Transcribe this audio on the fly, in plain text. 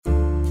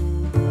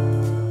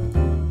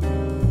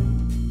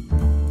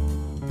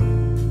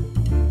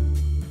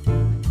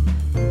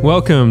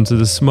Welcome to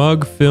the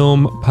Smug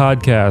Film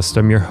Podcast.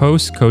 I'm your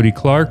host, Cody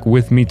Clark.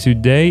 With me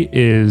today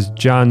is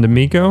John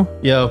D'Amico.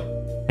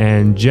 Yo.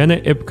 And Jenna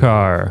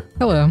Ipcar.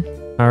 Hello.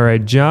 All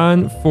right,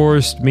 John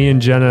forced me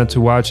and Jenna to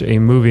watch a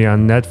movie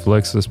on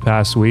Netflix this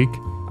past week.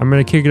 I'm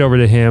going to kick it over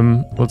to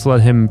him. Let's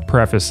let him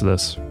preface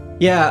this.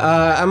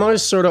 Yeah, I'm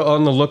always sort of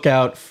on the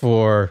lookout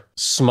for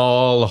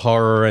small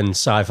horror and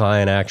sci-fi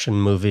and action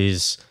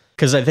movies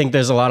because I think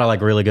there's a lot of like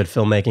really good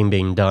filmmaking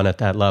being done at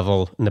that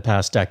level in the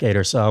past decade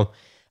or so.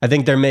 I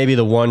think there may be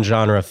the one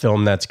genre of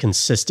film that's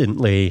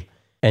consistently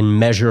and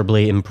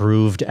measurably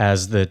improved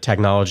as the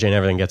technology and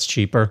everything gets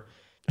cheaper.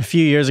 A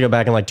few years ago,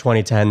 back in like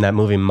 2010, that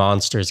movie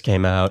Monsters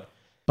came out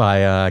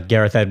by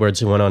Gareth Edwards,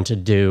 who went on to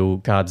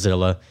do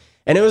Godzilla.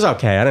 And it was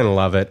okay. I didn't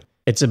love it.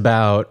 It's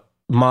about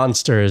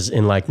monsters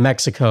in like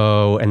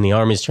Mexico and the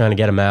army's trying to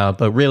get them out.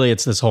 But really,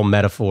 it's this whole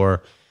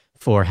metaphor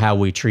for how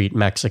we treat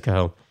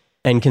Mexico.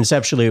 And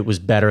conceptually, it was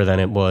better than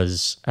it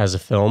was as a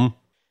film.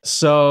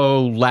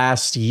 So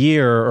last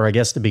year, or I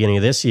guess the beginning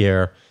of this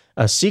year,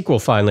 a sequel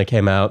finally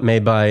came out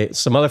made by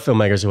some other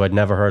filmmakers who I'd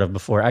never heard of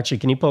before. Actually,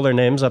 can you pull their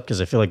names up?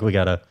 Because I feel like we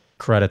got to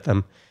credit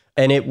them.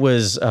 And it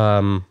was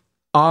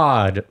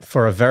odd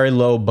for a very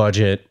low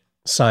budget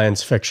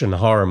science fiction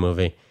horror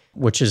movie,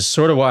 which is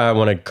sort of why I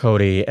wanted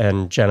Cody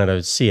and Jenna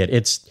to see it.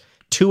 It's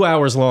 2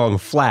 hours long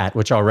flat,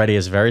 which already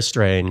is very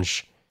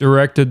strange.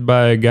 Directed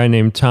by a guy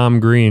named Tom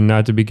Green,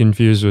 not to be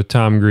confused with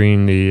Tom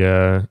Green,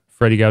 the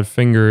Freddy Got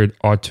Fingered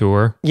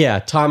auteur. Yeah,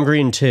 Tom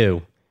Green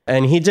too.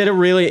 And he did a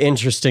really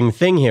interesting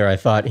thing here, I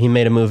thought. He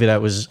made a movie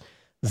that was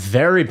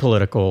very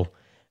political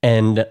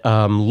and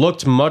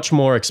looked much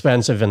more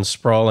expensive and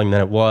sprawling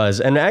than it was.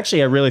 And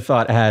actually, I really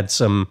thought had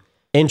some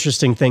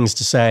interesting things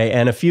to say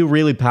and a few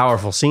really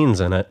powerful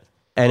scenes in it.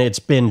 And it's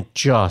been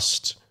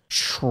just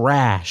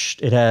trashed.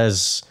 It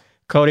has,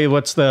 Cody,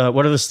 what are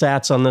the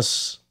stats on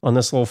this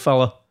little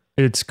fella?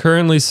 It's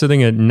currently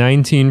sitting at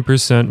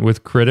 19%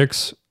 with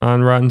critics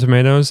on Rotten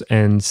Tomatoes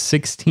and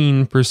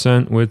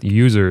 16% with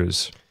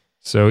users.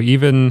 So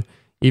even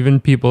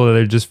people that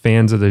are just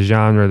fans of the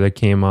genre that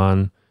came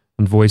on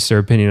and voiced their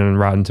opinion on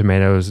Rotten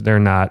Tomatoes, they're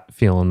not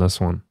feeling this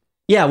one.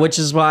 Yeah, which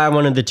is why I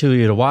wanted the two of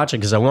you to watch it,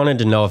 because I wanted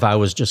to know if I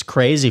was just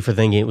crazy for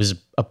thinking it was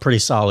a pretty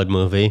solid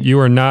movie. You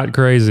are not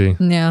crazy.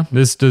 Yeah.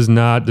 This does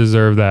not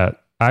deserve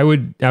that. I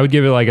would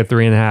give it like a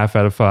 3.5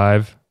 out of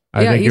 5.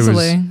 I think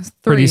easily. It was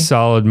pretty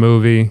solid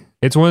movie.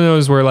 It's one of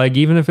those where like,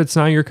 even if it's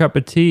not your cup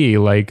of tea,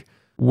 like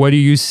what are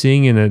you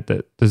seeing in it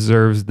that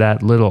deserves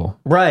that little?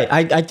 Right.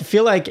 I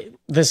feel like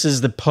this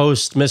is the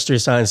post Mystery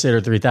Science Theater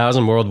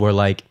 3000 world where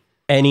like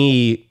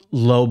any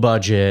low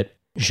budget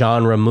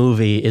genre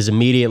movie is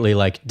immediately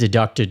like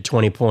deducted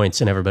 20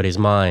 points in everybody's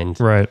mind.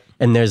 Right.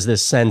 And there's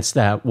this sense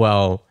that,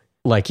 well,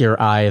 like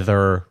you're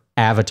either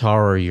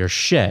Avatar or you're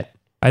shit.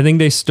 I think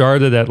they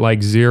started at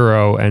like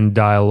 0 and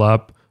dial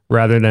up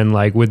rather than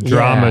like with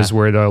dramas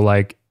where they're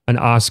like an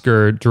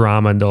Oscar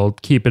drama, they'll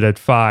keep it at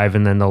 5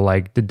 and then they'll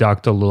like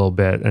deduct a little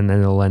bit and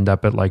then it'll end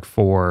up at like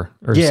 4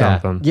 or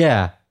something.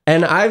 Yeah.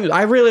 And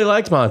I really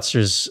liked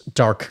Monsters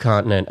Dark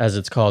Continent, as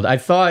it's called. I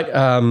thought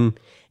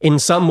in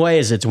some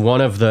ways it's one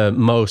of the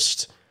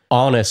most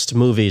honest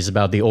movies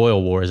about the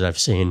oil wars I've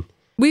seen.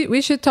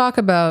 We should talk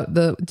about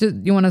do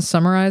you want to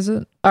summarize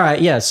it? All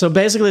right, yeah. So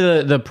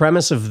basically the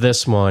premise of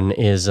this one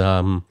is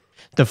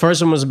the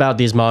first one was about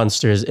these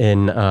monsters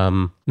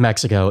in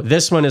Mexico.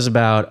 This one is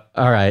about,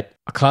 all right,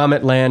 a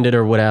comet landed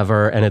or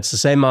whatever, and it's the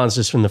same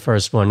monsters from the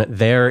first one.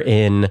 They're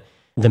in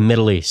the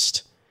Middle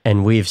East,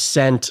 and we've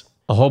sent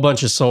a whole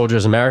bunch of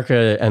soldiers.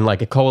 America and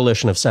like a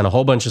coalition have sent a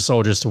whole bunch of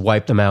soldiers to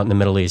wipe them out in the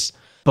Middle East.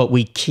 But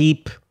we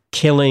keep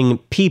killing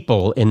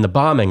people in the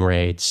bombing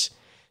raids.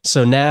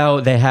 So now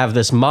they have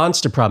this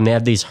monster problem. They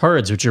have these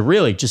herds, which are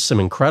really just some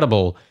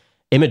incredible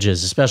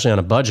images, especially on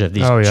a budget.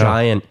 These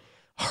giant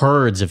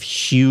herds of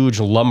huge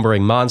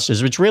lumbering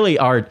monsters, which really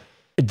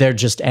they're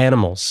just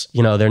animals.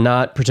 You know, they're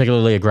not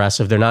particularly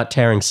aggressive. They're not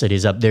tearing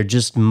cities up. They're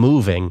just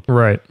moving.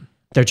 Right.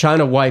 They're trying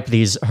to wipe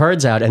these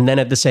herds out. And then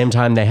at the same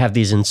time, they have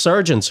these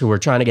insurgents who are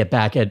trying to get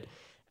back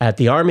at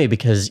the army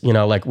because, you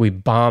know, like we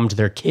bombed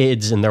their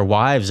kids and their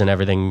wives and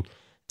everything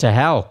to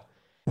hell.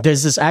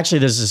 There's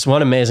this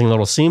one amazing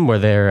little scene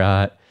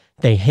where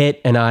they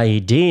hit an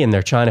IED and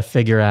they're trying to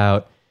figure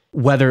out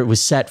whether it was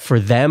set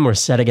for them or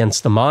set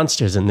against the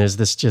monsters. And there's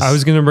this just... I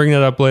was going to bring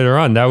that up later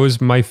on. That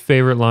was my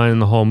favorite line in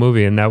the whole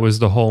movie. And that was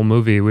the whole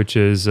movie, which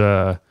is,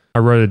 I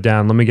wrote it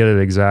down. Let me get it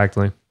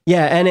exactly.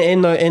 Yeah, and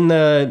in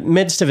the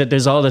midst of it,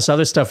 there's all this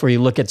other stuff where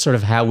you look at sort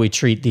of how we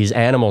treat these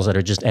animals that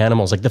are just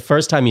animals. Like the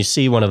first time you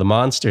see one of the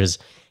monsters,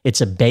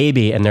 it's a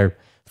baby and they're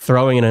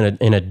throwing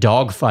it in a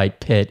dogfight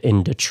pit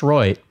in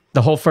Detroit.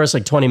 The whole first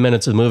like 20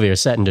 minutes of the movie are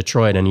set in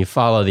Detroit, and you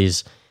follow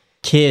these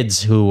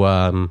kids who...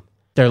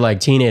 they're like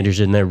teenagers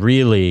and they're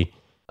really,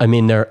 I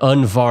mean, they're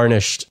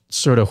unvarnished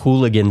sort of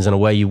hooligans in a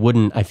way you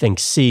wouldn't, I think,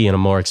 see in a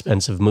more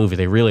expensive movie.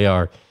 They really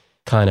are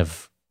kind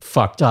of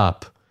fucked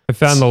up. I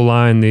found the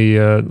line.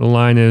 The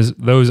line is,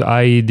 those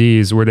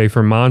IEDs, were they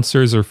for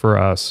monsters or for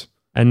us?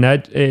 And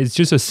that it's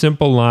just a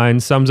simple line,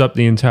 sums up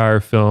the entire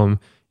film.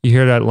 you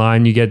hear that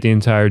line, you get the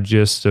entire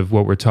gist of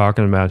what we're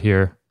talking about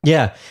here.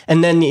 Yeah.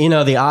 And then,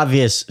 the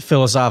obvious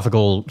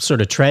philosophical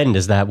sort of trend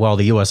is that, well,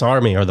 the U.S.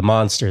 Army are the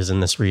monsters in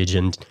this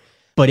region.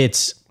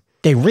 But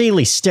they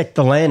really stick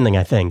the landing,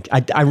 I think.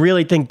 I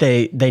really think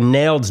they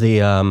nailed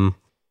the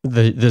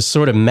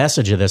sort of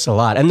message of this a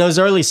lot. And those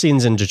early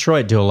scenes in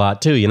Detroit do a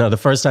lot too. The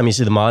first time you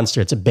see the monster,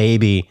 it's a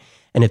baby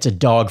and it's a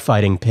dog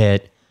fighting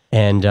pit.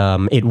 And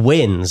it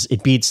wins.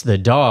 It beats the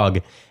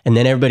dog. And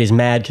then everybody's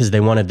mad because they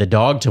wanted the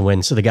dog to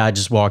win. So the guy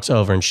just walks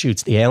over and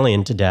shoots the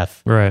alien to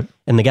death. Right.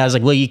 And the guy's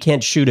like, well, you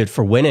can't shoot it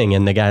for winning.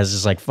 And the guy's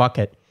just like, fuck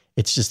it.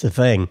 It's just a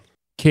thing.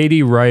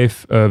 Katie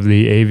Reif of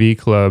the AV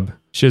Club,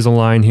 she has a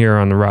line here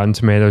on the Rotten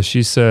Tomatoes.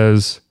 She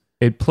says,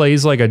 it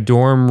plays like a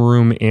dorm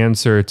room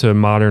answer to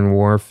modern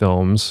war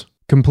films,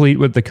 complete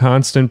with the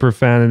constant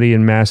profanity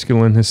and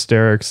masculine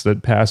hysterics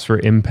that pass for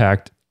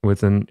impact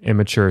with an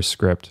immature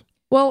script.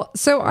 Well,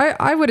 so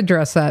I would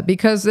address that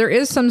because there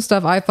is some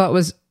stuff I thought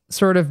was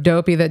sort of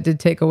dopey that did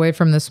take away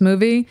from this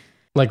movie.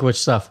 Like which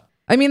stuff?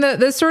 I mean,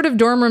 the sort of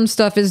dorm room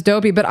stuff is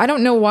dopey, but I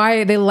don't know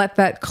why they let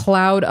that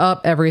cloud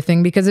up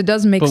everything because it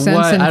does make sense in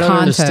context. I don't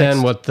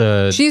understand what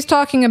the... She's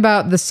talking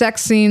about the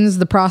sex scenes,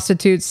 the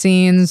prostitute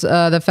scenes,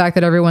 the fact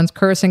that everyone's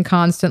cursing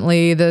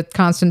constantly, the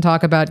constant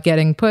talk about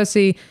getting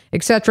pussy,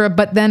 etc.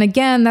 But then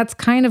again, that's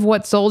kind of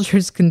what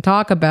soldiers can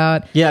talk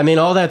about. Yeah, I mean,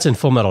 all that's in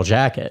Full Metal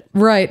Jacket.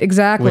 Right,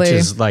 exactly. Which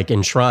is like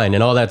enshrined,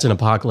 and all that's in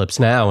Apocalypse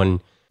Now,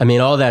 and I mean,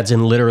 all that's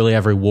in literally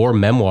every war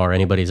memoir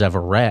anybody's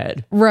ever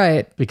read.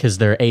 Right. Because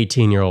they're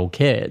 18-year-old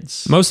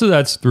kids. Most of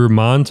that's through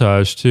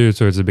montage, too,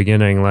 towards the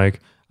beginning.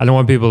 Like, I don't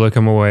want people to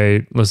come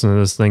away, listen to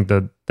this, think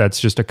that that's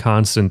just a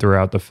constant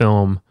throughout the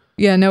film.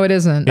 Yeah, no, it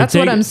isn't. That's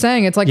what I'm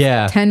saying. It's like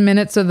 10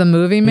 minutes of the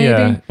movie,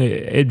 maybe. Yeah,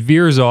 it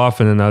veers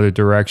off in another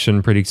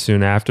direction pretty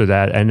soon after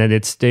that, and then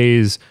it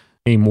stays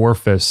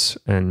amorphous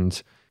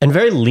and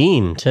very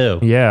lean, too.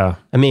 Yeah.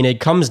 I mean, it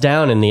comes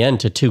down in the end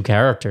to two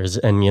characters,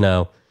 and,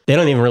 they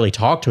don't even really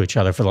talk to each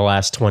other for the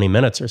last 20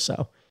 minutes or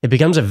so. It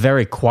becomes a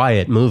very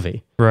quiet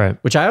movie. Right.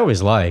 Which I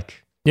always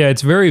like. Yeah,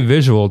 it's very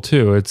visual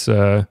too. It's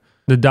the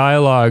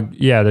dialogue,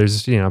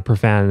 there's,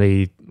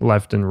 profanity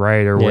left and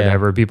right or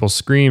whatever, people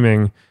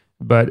screaming,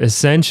 but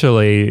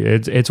essentially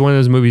it's one of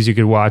those movies you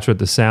could watch with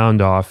the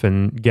sound off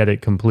and get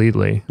it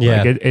completely.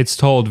 Yeah. Like it's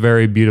told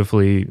very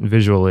beautifully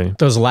visually.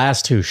 Those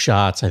last two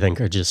shots I think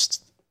are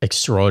just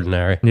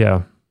extraordinary.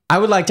 Yeah. I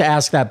would like to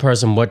ask that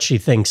person what she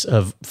thinks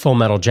of Full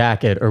Metal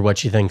Jacket or what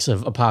she thinks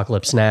of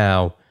Apocalypse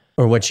Now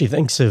or what she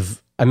thinks of,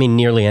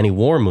 nearly any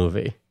war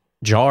movie.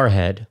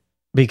 Jarhead.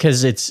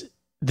 Because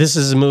this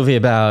is a movie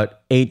about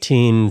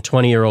 18,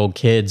 20-year-old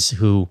kids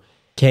who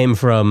came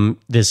from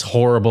this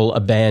horrible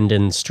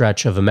abandoned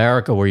stretch of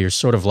America where you're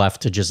sort of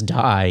left to just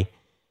die.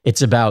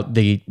 It's about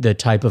the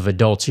type of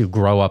adults you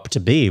grow up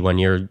to be when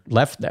you're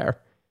left there.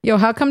 Yo,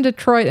 how come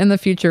Detroit in the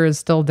future is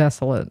still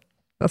desolate?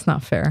 That's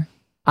not fair.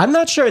 I'm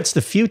not sure it's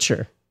the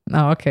future.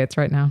 Oh, okay. It's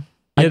right now.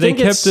 Yeah, they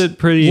kept it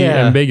pretty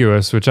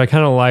ambiguous, which I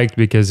kind of liked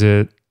because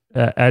it,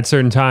 at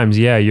certain times,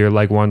 you're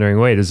like wondering,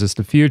 wait, is this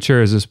the future?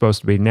 Is this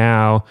supposed to be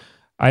now?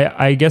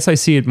 I guess I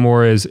see it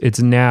more as it's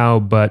now,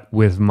 but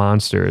with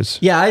monsters.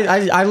 Yeah,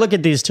 I look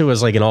at these two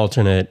as like an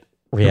alternate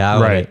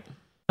reality.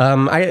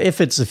 Right.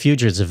 If it's the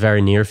future, it's a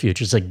very near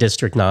future. It's like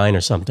District 9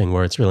 or something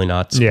where it's really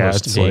not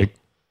supposed to be. Like,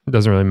 it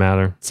doesn't really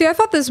matter. See, I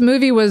thought this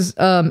movie was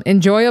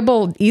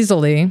enjoyable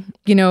easily.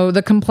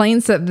 The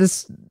complaints that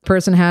this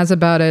person has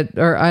about it,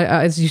 or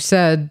as you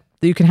said,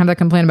 you can have that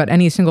complaint about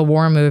any single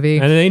war movie.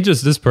 And it ain't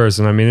just this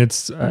person. I mean,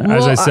 it's,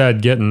 as I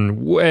said,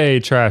 getting way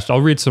trashed.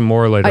 I'll read some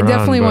more later on. I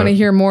definitely want to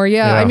hear more.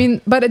 Yeah. I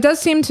mean, but it does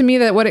seem to me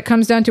that what it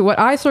comes down to, what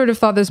I sort of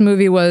thought this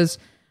movie was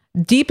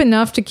deep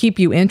enough to keep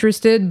you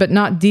interested, but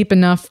not deep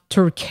enough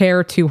to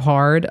care too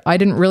hard. I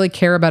didn't really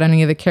care about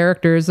any of the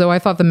characters, though I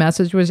thought the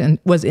message was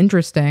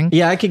interesting.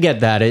 Yeah, I could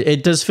get that.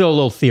 It does feel a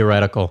little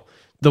theoretical.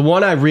 The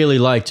one I really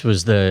liked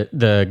was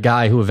the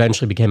guy who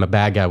eventually became a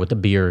bad guy with the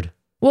beard.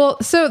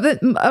 Well, so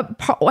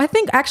I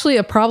think actually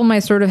a problem I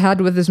sort of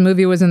had with this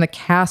movie was in the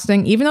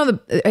casting, even though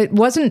it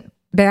wasn't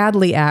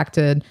badly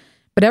acted,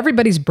 but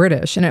everybody's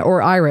British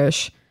or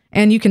Irish.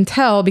 And you can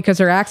tell because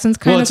their accents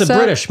kind of Well, it's a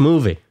British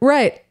movie.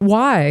 Right.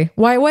 Why?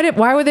 Why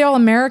were they all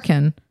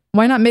American?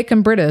 Why not make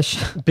them British?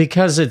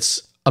 Because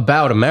it's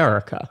about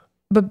America.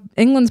 But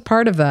England's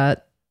part of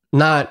that.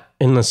 Not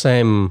in the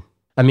same...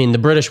 the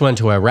British went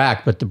to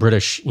Iraq, but the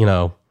British,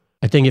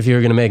 I think if you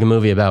were going to make a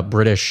movie about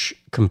British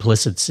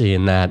complicity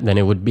in that, then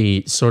it would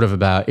be sort of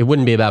about... It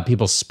wouldn't be about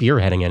people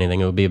spearheading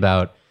anything. It would be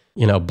about,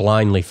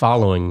 blindly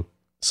following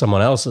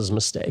someone else's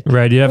mistake.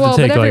 Right, you have to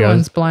take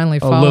like blindly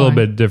a little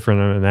bit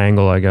different of an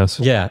angle, I guess.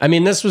 Yeah,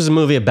 this was a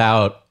movie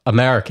about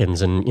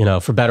Americans,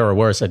 and for better or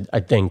worse, I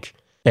think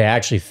they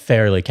actually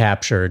fairly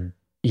captured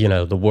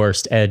the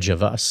worst edge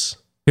of us.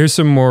 Here's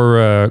some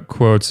more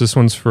quotes. This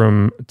one's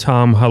from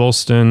Tom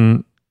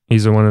Huddleston.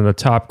 He's one of the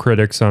top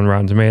critics on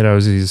Rotten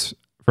Tomatoes. He's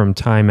from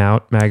Time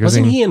Out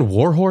magazine. Wasn't he in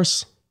War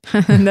Horse?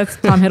 That's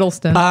Tom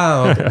Hiddleston.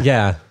 Oh,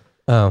 yeah.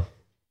 Oh.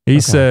 He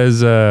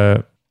says,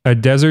 A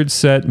desert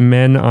set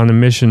men on a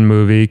mission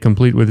movie,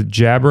 complete with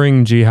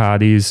jabbering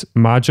jihadis,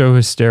 macho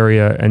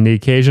hysteria, and the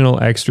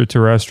occasional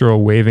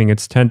extraterrestrial waving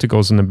its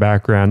tentacles in the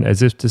background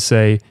as if to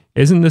say,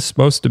 isn't this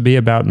supposed to be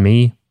about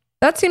me?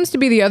 That seems to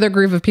be the other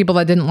group of people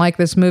that didn't like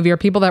this movie, or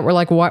people that were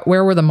like,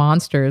 where were the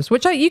monsters?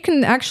 Which you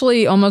can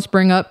actually almost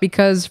bring up,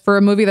 because for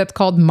a movie that's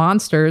called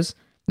Monsters,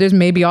 there's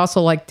maybe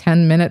also like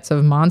 10 minutes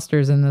of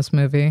monsters in this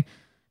movie.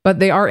 But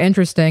they are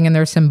interesting and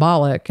they're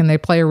symbolic and they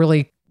play a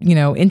really,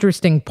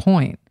 interesting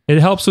point. It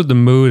helps with the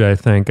mood, I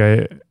think,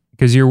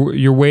 because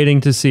you're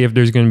waiting to see if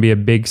there's going to be a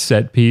big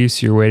set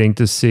piece. You're waiting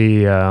to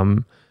see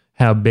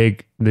how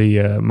big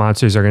the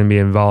monsters are going to be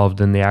involved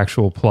in the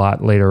actual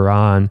plot later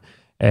on.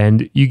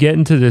 And you get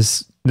into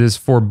this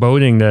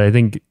foreboding that I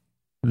think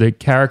the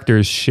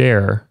characters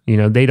share.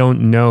 They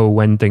don't know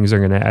when things are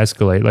going to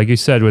escalate. Like you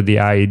said, with the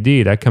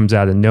IED, that comes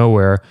out of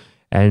nowhere.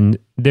 And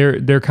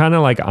they're kind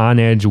of like on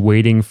edge,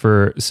 waiting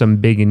for some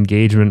big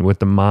engagement with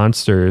the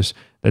monsters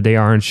that they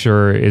aren't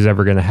sure is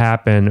ever going to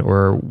happen,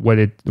 or what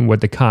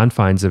the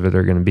confines of it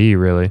are going to be,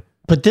 really.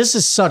 But this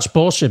is such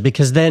bullshit,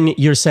 because then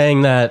you're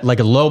saying that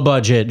like a low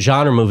budget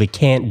genre movie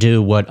can't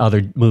do what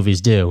other movies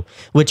do,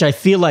 which I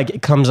feel like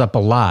it comes up a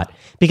lot.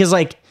 Because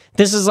like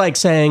this is like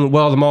saying,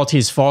 well, the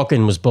Maltese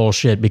Falcon was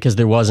bullshit because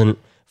there wasn't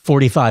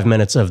 45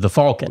 minutes of the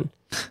Falcon.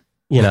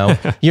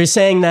 You're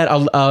saying that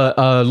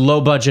a low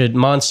budget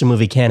monster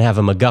movie can't have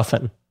a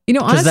MacGuffin.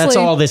 Honestly, because that's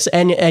all this,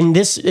 and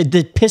this it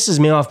pisses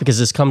me off, because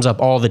this comes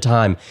up all the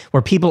time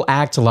where people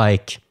act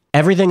like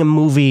everything a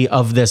movie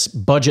of this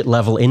budget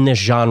level in this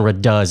genre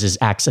does is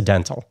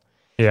accidental.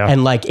 Yeah.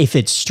 And like if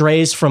it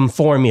strays from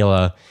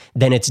formula,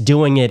 then it's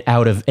doing it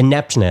out of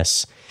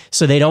ineptness.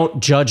 So they don't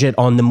judge it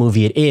on the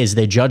movie it is.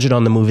 They judge it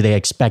on the movie they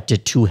expect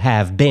it to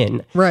have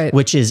been. Right.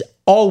 Which is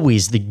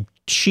always the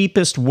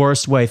cheapest,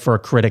 worst way for a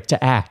critic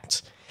to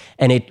act.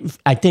 And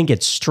I think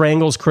it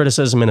strangles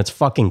criticism in its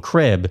fucking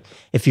crib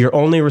if your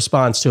only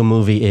response to a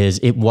movie is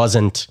it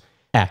wasn't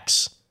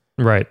X.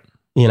 Right.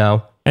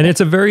 And it's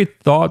a very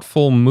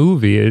thoughtful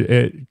movie.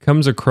 It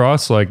comes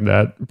across like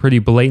that pretty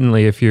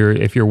blatantly if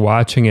you're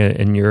watching it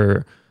and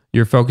you're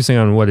focusing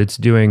on what it's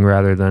doing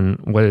rather than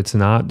what it's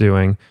not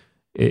doing.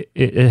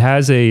 It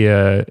has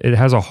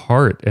a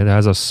heart. It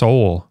has a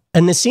soul.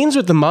 And the scenes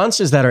with the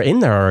monsters that are in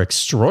there are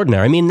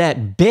extraordinary. I mean,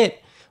 that bit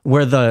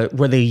where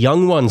the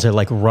young ones are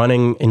like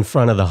running in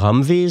front of the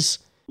Humvees,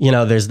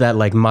 there's that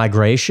like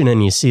migration,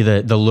 and you see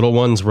the little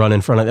ones run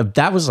in front of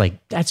them.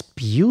 That's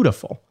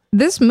beautiful.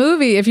 This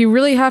movie, if you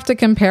really have to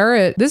compare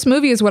it, this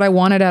movie is what I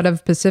wanted out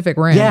of Pacific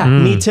Rim. Yeah,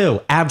 me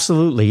too.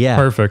 Absolutely, yeah.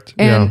 Perfect.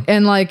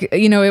 And like,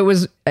 it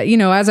was,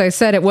 as I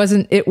said, it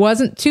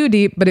wasn't too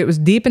deep, but it was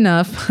deep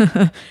enough.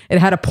 It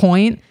had a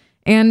point.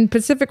 And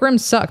Pacific Rim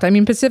sucked. I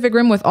mean, Pacific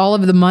Rim, with all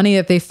of the money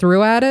that they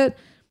threw at it,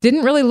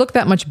 didn't really look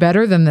that much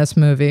better than this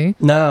movie.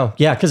 No,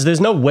 yeah, because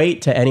there's no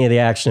weight to any of the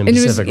action in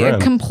Pacific Rim. It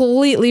was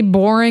completely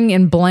boring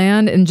and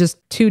bland and just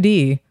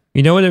 2D.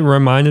 You know what it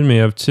reminded me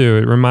of too?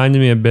 It reminded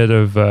me a bit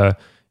of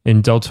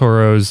in Del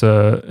Toro's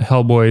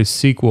Hellboy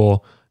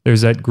sequel.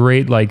 There's that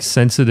great like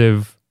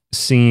sensitive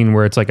scene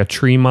where it's like a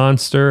tree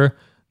monster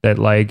that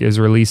like is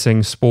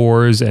releasing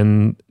spores,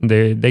 and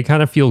they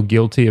kind of feel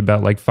guilty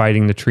about like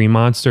fighting the tree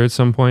monster at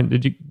some point.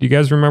 Do you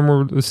guys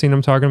remember the scene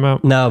I'm talking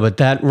about? No, but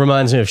that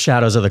reminds me of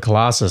Shadows of the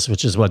Colossus,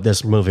 which is what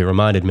this movie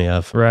reminded me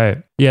of.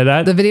 Right.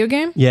 Yeah, the video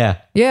game? Yeah.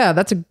 Yeah,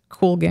 that's a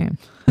cool game.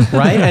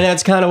 Right? And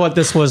that's kind of what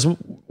this was.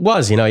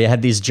 You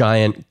had these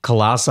giant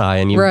colossi,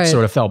 and you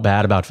sort of felt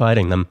bad about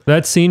fighting them.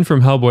 That scene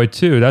from Hellboy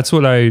 2, that's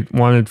what I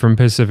wanted from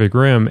Pacific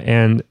Rim,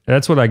 and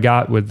that's what I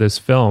got with this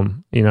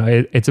film.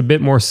 It's a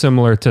bit more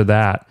similar to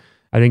that.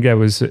 I think that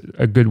was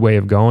a good way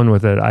of going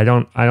with it. I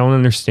don't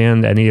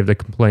understand any of the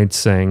complaints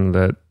saying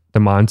that the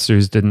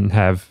monsters didn't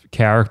have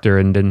character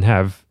and didn't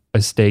have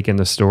a stake in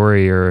the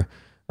story or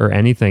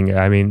anything.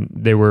 I mean,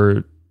 they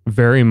were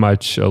very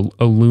much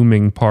a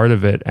looming part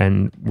of it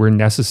and were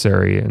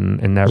necessary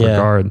in that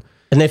regard.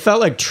 And they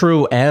felt like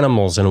true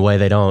animals in a way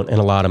they don't in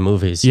a lot of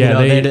movies. Yeah,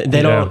 they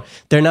don't.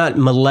 They're not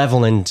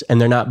malevolent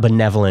and they're not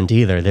benevolent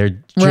either. They're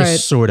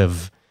just sort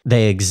of,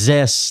 they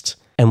exist,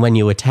 and when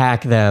you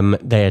attack them,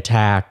 they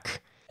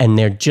attack, and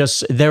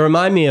they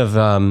remind me of.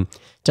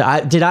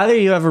 Did either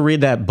of you ever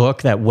read that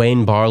book, that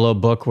Wayne Barlow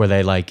book, where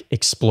they like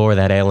explore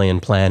that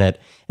alien planet,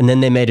 and then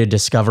they made a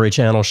Discovery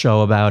Channel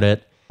show about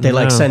it? They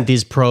like sent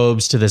these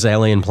probes to this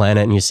alien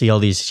planet, and you see all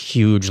these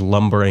huge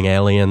lumbering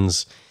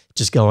aliens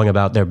just going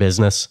about their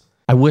business.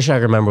 I wish I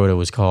could remember what it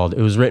was called.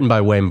 It was written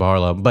by Wayne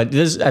Barlow, but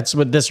that's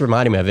what this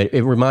reminded me of.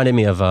 It reminded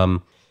me of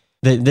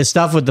the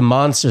stuff with the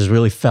monsters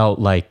really felt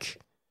like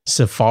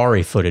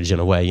safari footage in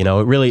a way.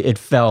 It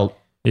felt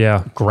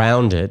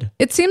grounded.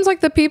 It seems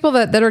like the people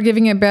that are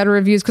giving it bad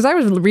reviews, because I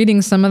was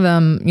reading some of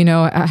them,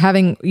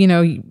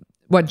 having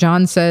what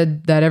John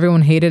said, that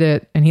everyone hated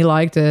it and he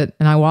liked it,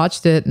 and I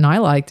watched it and I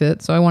liked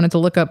it. So I wanted to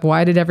look up,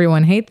 why did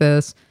everyone hate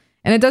this?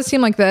 And it does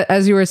seem like that,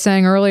 as you were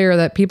saying earlier,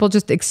 that people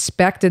just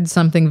expected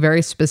something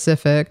very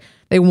specific.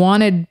 They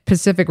wanted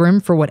Pacific Rim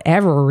for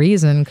whatever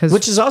reason.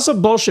 Which is also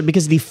bullshit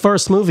because the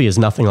first movie is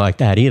nothing like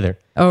that either.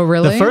 Oh,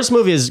 really? The first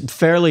movie is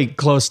fairly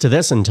close to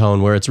this in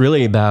tone, where it's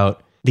really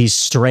about these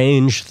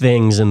strange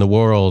things in the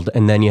world,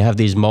 and then you have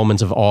these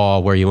moments of awe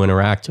where you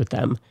interact with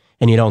them,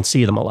 and you don't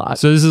see them a lot.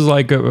 So this is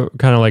like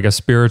kind of like a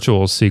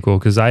spiritual sequel,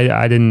 because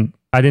I didn't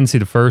see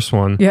the first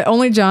one. Yeah,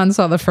 only John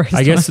saw the first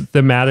one. I guess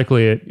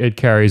thematically it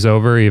carries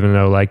over, even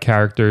though like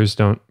characters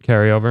don't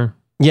carry over.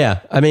 Yeah,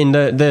 I mean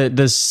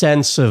the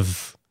sense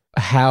of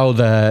how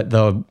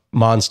the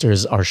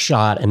monsters are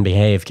shot and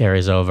behave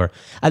carries over.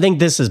 I think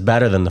this is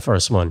better than the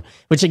first one,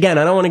 which again,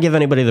 I don't want to give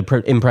anybody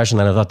the impression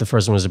that I thought the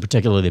first one was a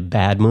particularly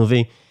bad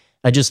movie.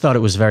 I just thought it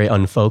was very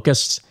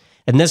unfocused.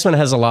 And this one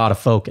has a lot of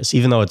focus,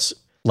 even though it's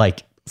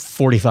like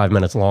 45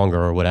 minutes longer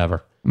or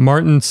whatever.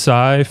 Martin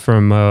Tsai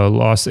from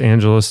Los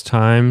Angeles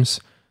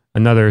Times,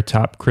 another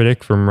top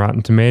critic from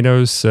Rotten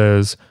Tomatoes,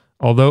 says,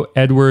 although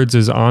Edwards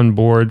is on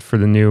board for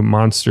the new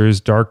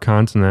Monsters Dark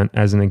Continent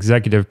as an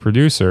executive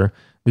producer,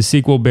 the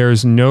sequel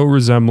bears no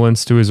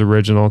resemblance to his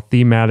original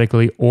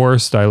thematically or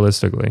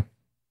stylistically.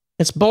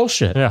 It's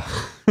bullshit. Yeah.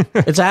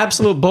 It's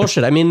absolute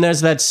bullshit. I mean,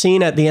 there's that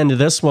scene at the end of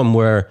this one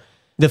where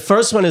the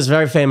first one is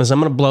very famous. I'm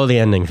going to blow the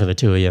ending for the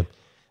two of you.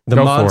 The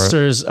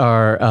monsters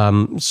are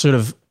sort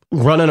of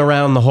running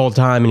around the whole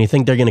time, and you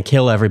think they're going to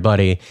kill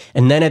everybody.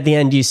 And then at the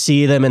end, you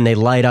see them and they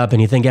light up,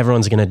 and you think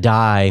everyone's going to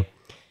die.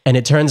 And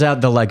it turns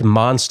out the like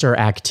monster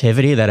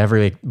activity that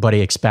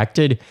everybody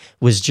expected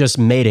was just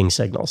mating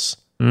signals.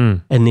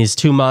 And these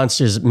two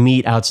monsters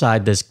meet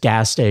outside this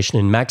gas station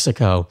in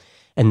Mexico,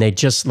 and they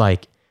just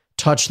like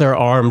touch their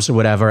arms or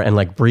whatever and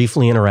like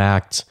briefly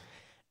interact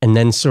and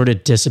then sort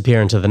of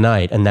disappear into the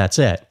night. And that's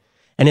it.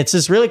 And it's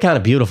this really kind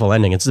of beautiful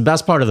ending. It's the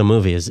best part of the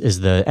movie is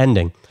the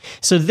ending.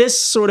 So this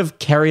sort of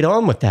carried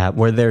on with that,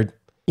 where they're,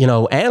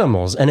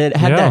 animals. And it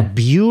had that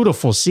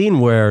beautiful scene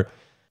where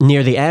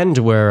near the end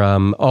where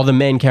all the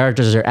main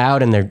characters are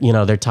out and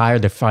they're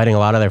tired. They're fighting. A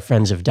lot of their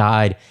friends have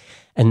died.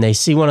 And they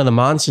see one of the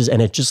monsters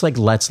and it just like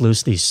lets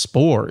loose these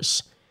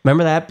spores.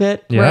 Remember that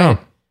bit? Yeah. Right.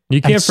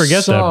 You can't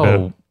forget that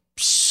bit.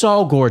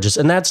 So gorgeous.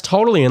 And that's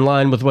totally in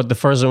line with what the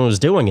first one was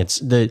doing. It's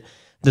the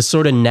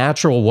sort of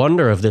natural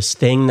wonder of this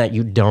thing that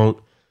you don't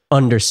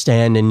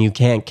understand and you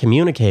can't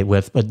communicate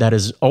with, but that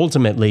is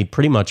ultimately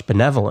pretty much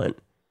benevolent.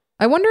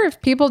 I wonder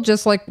if people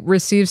just like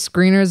received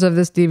screeners of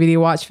this DVD,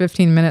 watched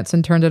 15 minutes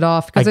and turned it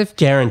off. I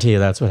guarantee you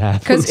that's what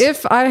happened. Because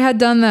if I had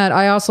done that,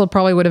 I also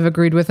probably would have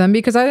agreed with them,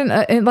 because I didn't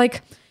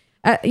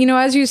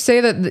as you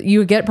say that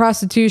you get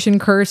prostitution,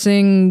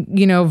 cursing,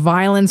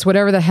 violence,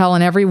 whatever the hell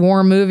in every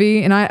war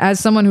movie. And I, as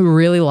someone who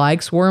really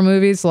likes war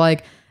movies,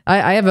 like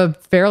I have a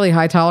fairly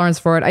high tolerance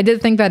for it. I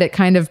did think that it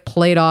kind of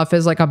played off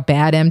as like a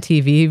bad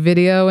MTV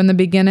video in the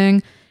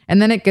beginning.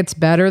 And then it gets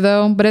better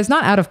though, but it's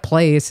not out of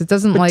place. It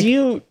doesn't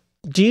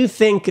Do you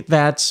think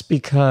that's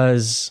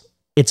because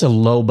it's a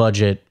low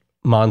budget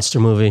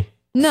monster movie?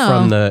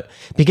 No.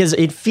 Because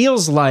it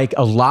feels like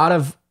a lot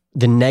of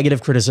the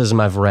negative criticism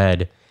I've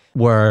read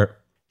were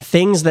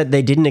things that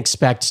they didn't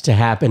expect to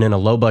happen in a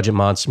low budget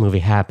monster movie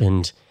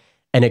happened,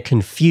 and it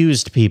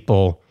confused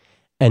people,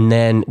 and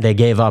then they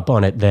gave up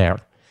on it there.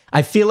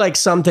 I feel like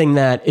something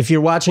that if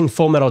you're watching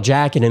Full Metal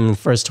Jacket in the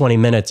first 20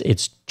 minutes,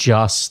 it's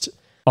just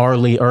R.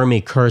 Lee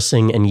Ermey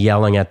cursing and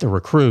yelling at the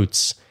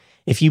recruits.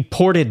 If you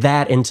ported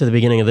that into the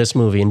beginning of this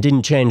movie and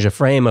didn't change a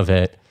frame of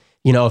it,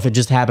 if it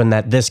just happened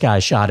that this guy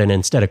shot it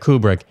instead of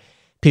Kubrick,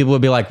 people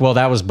would be like, well,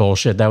 that was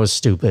bullshit. That was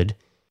stupid.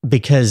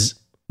 Because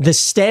the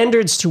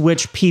standards to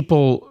which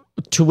people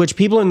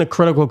in the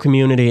critical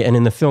community and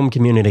in the film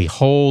community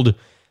hold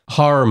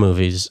horror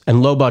movies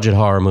and low budget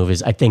horror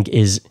movies, I think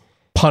is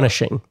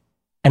punishing.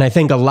 And I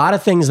think a lot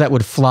of things that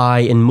would fly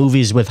in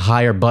movies with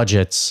higher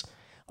budgets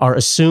are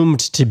assumed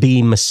to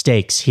be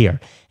mistakes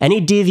here.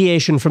 Any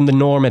deviation from the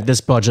norm at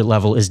this budget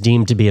level is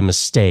deemed to be a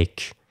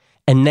mistake.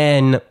 And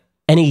then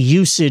any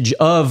usage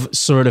of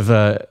sort of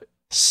a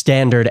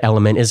standard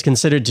element is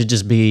considered to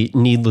just be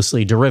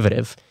needlessly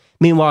derivative.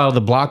 Meanwhile,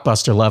 the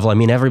blockbuster level,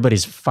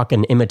 everybody's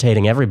fucking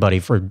imitating everybody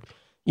for,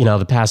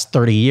 the past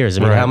 30 years.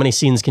 How many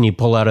scenes can you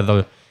pull out of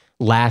the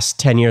last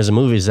 10 years of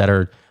movies that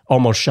are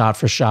almost shot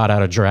for shot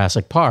out of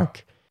Jurassic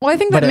Park? Well, I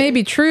think that may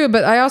be true,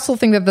 but I also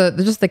think that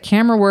the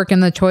camera work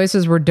and the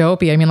choices were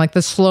dopey. Like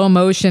the slow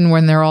motion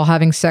when they're all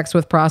having sex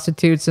with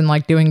prostitutes and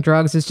like doing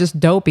drugs is just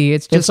dopey.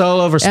 It's all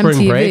over MTV.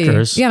 Spring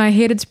Breakers. Yeah, and I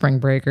hated Spring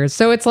Breakers.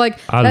 So it's like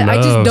I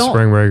just don't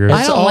Spring Breakers.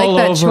 I don't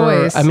like that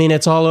choice.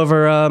 It's all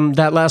over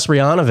that last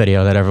Rihanna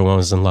video that everyone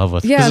was in love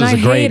with. Yeah, and it was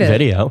a great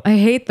video. I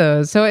hate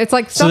those. So it's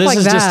like stuff like that.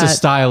 So this is just a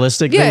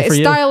stylistic thing for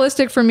you? Yeah, it's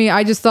stylistic for me.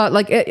 I just thought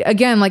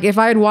if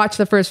I had watched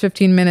the first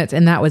 15 minutes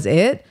and that was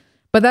it.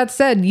 But that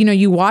said,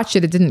 you watch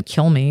it, it didn't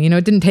kill me.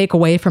 It didn't take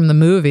away from the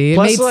movie. It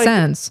made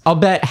sense. I'll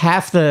bet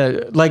half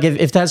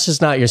if that's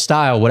just not your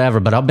style,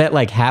 whatever, but I'll bet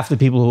half the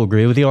people who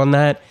agree with you on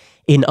that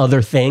in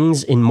other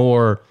things, in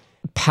more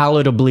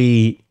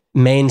palatably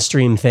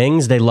mainstream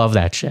things, they love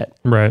that shit.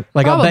 Right.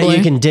 Like, I'll bet Probably.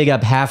 you can dig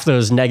up half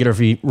those negative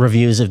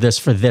reviews of this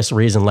for this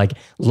reason, like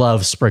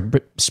love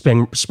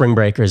Spring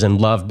Breakers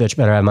and love Bitch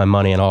Better Have My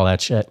Money and all that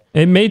shit.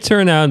 It may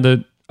turn out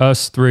that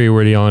us three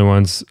were the only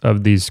ones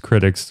of these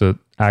critics that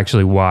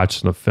actually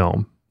watched the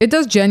film. It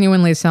does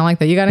genuinely sound like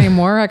that. You got any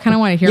more? I kind of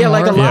want to hear Yeah, more.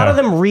 like a lot Yeah. of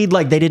them read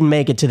like they didn't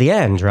make it to the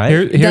end, right?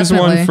 Here's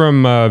Definitely. one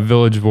from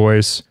Village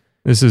Voice.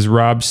 This is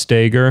Rob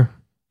Stager.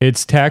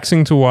 It's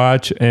taxing to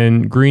watch,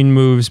 and Green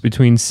moves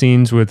between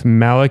scenes with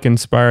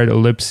Malick-inspired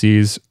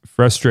ellipses,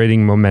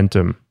 frustrating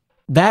momentum.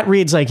 That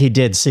reads like he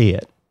did see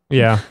it.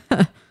 Yeah.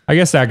 I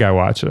guess that guy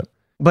watched it.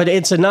 But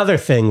it's another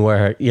thing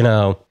where,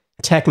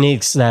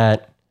 techniques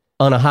that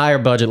on a higher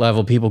budget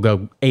level people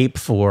go ape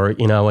for,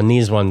 and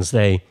these ones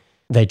they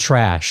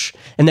trash.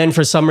 And then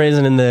for some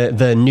reason in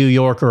the New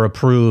Yorker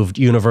approved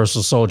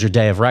Universal Soldier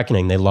Day of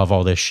Reckoning, they love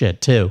all this shit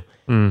too.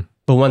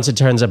 But once it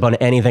turns up on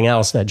anything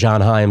else that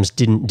John Hyams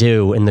didn't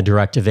do in the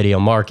direct-to-video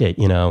market,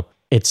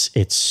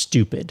 it's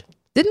stupid.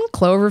 Didn't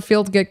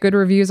Cloverfield get good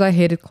reviews? I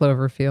hated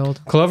Cloverfield.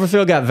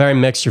 Cloverfield got very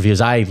mixed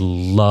reviews. I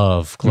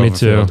love Cloverfield. Me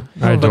too.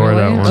 I adore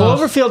that really? one.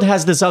 Cloverfield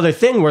has this other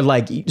thing where,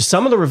 like,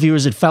 some of the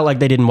reviewers, it felt like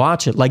they didn't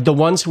watch it. Like the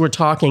ones who were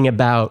talking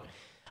about,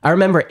 I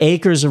remember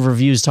acres of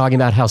reviews talking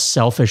about how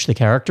selfish the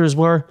characters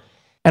were.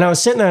 And I was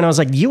sitting there and I was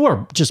like, you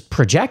are just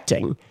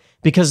projecting,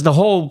 because the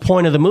whole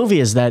point of the movie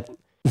is that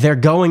they're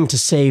going to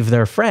save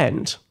their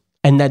friend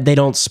and that they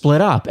don't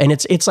split up. And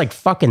it's like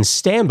fucking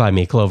Stand By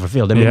Me,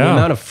 Cloverfield. I mean, the Yeah.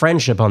 amount of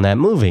friendship on that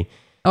movie.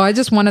 Oh, I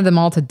just wanted them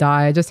all to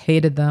die. I just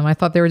hated them. I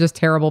thought they were just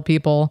terrible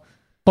people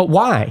But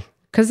why?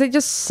 because they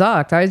just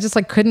sucked. I just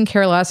couldn't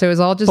care less. It was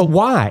all just But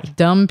why?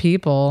 dumb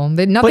people.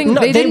 They But nothing.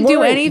 no, they didn't do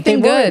weren't-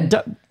 anything they weren't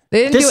good. du-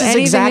 They didn't This do is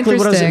anything exactly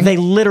what I was saying.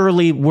 interesting. They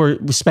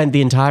literally spent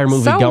the entire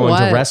movie So going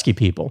what? to rescue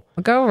people.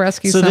 Go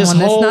rescue So this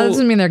someone. whole- That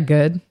doesn't mean they're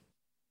good.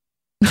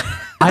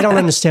 I don't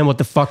understand what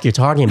the fuck you're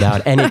talking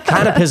about. And it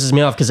kind of pisses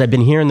me off because I've been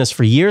hearing this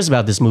for years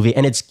about this movie.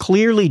 And it's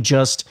clearly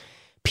just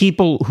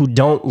people who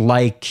don't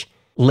like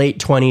late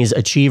 20s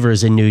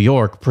achievers in New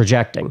York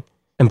projecting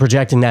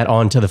that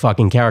onto the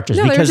fucking characters.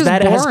 No, they were because just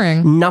that boring.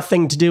 has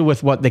nothing to do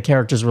with what the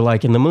characters were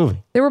like in the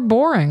movie. They were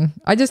boring.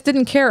 I just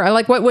didn't care.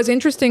 What was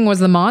interesting was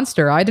the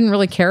monster. I didn't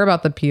really care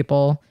about the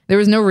people. There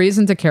was no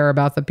reason to care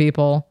about the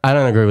people. I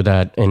don't agree with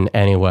that in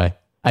any way.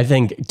 I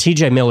think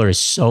TJ Miller is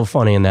so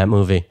funny in that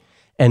movie.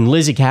 And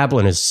Lizzie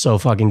Kaplan is so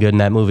fucking good in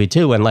that movie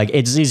too. And like,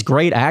 it's these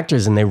great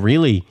actors, and they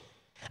really,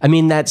 I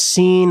mean, that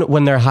scene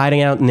when they're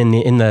hiding out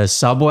in the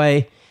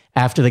subway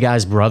after the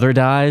guy's brother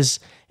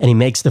dies, and he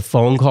makes the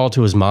phone call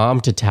to his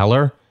mom to tell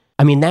her.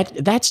 I mean,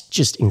 that's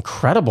just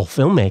incredible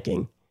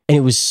filmmaking. And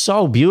it was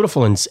so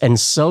beautiful and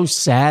so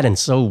sad and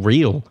so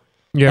real.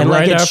 Yeah, and like,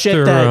 right it's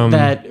after shit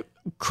that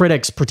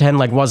critics pretend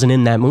like wasn't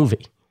in that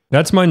movie.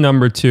 that's my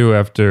number 2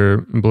 after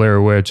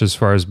Blair Witch as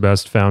far as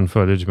best found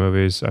footage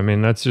movies. I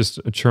mean, that's just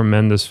a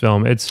tremendous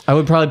film. I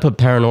would probably put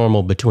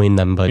Paranormal between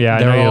them, but Yeah, I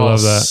know they're you all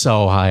love that.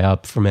 so high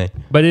up for me.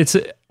 But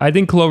I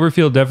think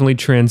Cloverfield definitely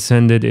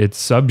transcended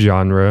its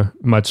subgenre,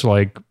 much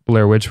like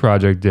Blair Witch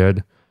Project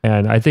did.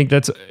 And I think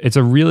it's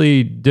a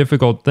really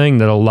difficult thing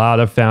that a lot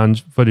of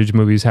found footage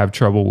movies have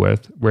trouble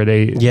with, where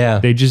they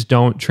just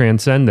don't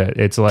transcend it.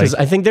 It's like, Because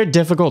I think they're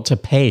difficult to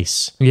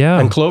pace. yeah,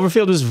 And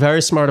Cloverfield is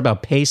very smart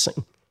about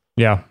pacing.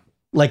 yeah.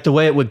 Like the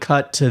way it would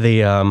cut to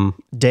the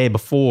day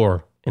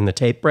before in the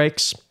tape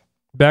breaks.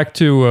 Back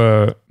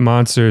to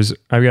monsters.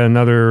 I've got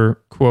another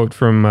quote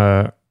from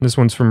this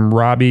one's from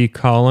Robbie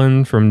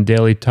Collin from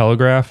Daily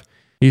Telegraph.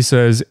 He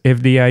says,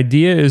 "If the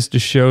idea is to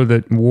show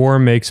that war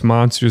makes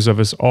monsters of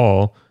us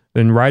all,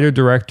 then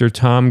writer-director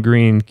Tom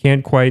Green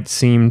can't quite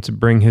seem to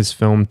bring his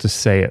film to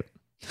say it."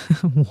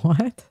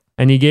 What?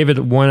 And he gave it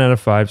 1 out of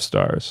 5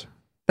 stars.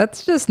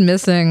 That's just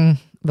missing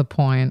the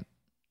point.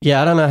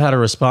 Yeah, I don't know how to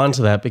respond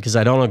to that because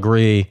I don't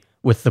agree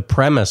with the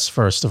premise,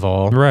 first of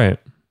all. Right.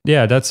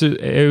 Yeah,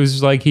 it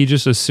was like he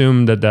just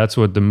assumed that that's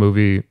what the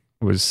movie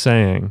was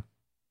saying.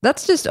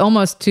 That's just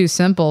almost too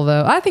simple,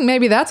 though. I think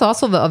maybe that's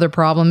also the other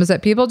problem, is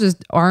that people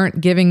just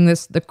aren't giving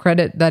this the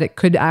credit that it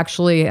could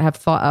actually have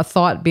a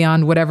thought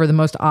beyond whatever the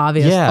most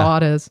obvious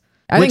thought is.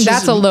 I think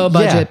that's a low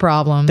budget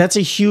problem. That's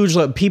a huge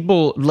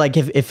people like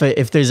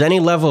if there's any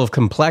level of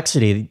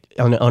complexity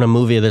on a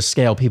movie of this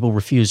scale, people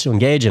refuse to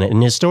engage in it,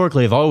 and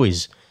historically have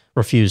always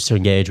refused to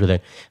engage with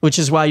it. Which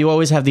is why you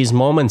always have these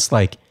moments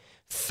like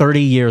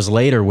 30 years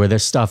later where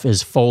this stuff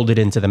is folded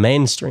into the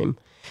mainstream.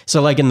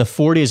 So like in the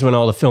 40s when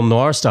all the film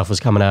noir stuff was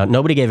coming out,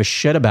 nobody gave a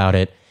shit about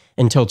it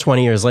until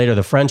 20 years later.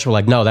 The French were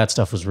like, no, that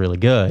stuff was really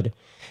good.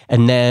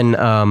 And then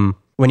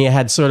when you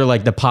had sort of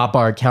like the pop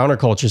art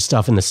counterculture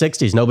stuff in the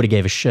 60s, nobody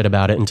gave a shit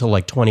about it until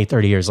like 20,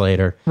 30 years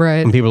later. Right.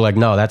 And people were like,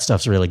 no, that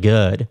stuff's really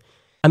good.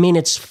 I mean,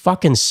 it's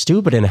fucking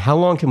stupid. And how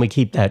long can we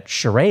keep that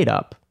charade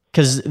up?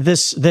 Because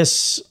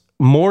this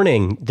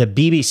morning, the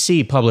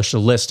BBC published a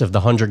list of the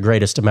 100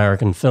 greatest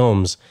American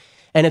films.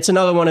 And it's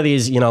another one of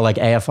these, like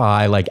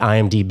AFI, like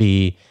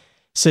IMDb,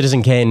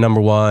 Citizen Kane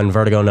 #1,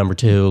 Vertigo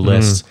 #2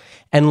 lists.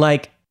 And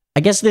like, I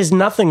guess there's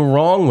nothing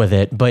wrong with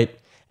it, but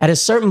at a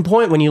certain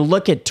point, when you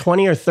look at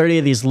 20 or 30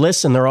 of these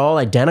lists and they're all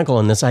identical,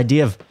 and this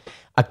idea of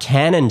a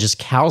canon just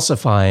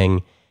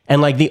calcifying,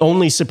 and like the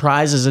only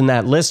surprises in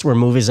that list were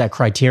movies that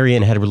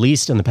Criterion had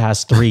released in the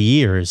past 3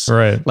 years,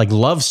 Right. like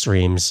Love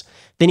Streams,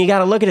 then you got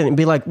to look at it and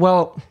be like,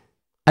 well,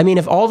 I mean,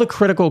 if all the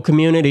critical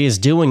community is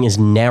doing is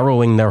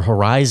narrowing their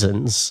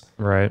horizons,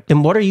 Right.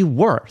 then what are you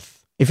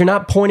worth? If you're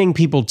not pointing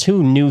people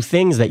to new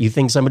things that you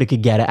think somebody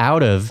could get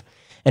out of,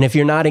 and if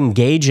you're not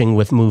engaging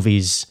with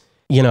movies,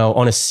 you know,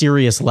 on a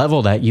serious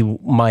level that you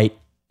might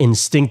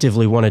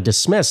instinctively want to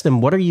dismiss,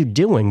 then what are you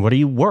doing? What are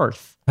you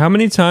worth? How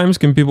many times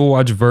can people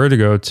watch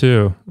Vertigo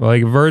too?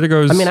 Like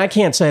Vertigo's. I mean, I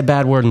can't say a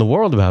bad word in the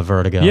world about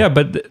Vertigo. yeah,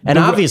 but And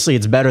obviously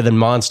it's better than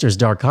Monsters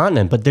Dark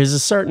Continent, but there's a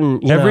certain,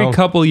 every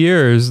couple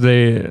years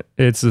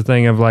it's the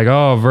thing of like,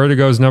 oh,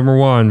 Vertigo's number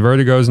 1,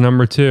 Vertigo's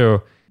number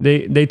 2.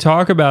 They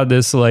talk about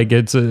this like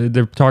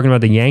they're talking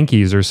about the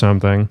Yankees or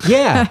something.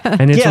 Yeah.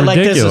 And it's yeah, like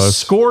there's a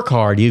ridiculous.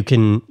 scorecard you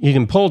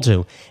can pull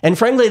to. And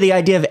frankly, the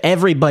idea of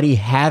everybody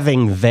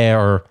having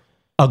their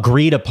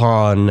agreed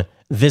upon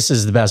this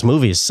is the best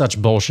movie is such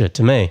bullshit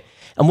to me.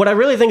 And what I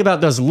really think about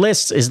those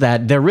lists is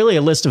that they're really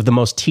a list of the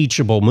most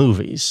teachable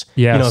movies.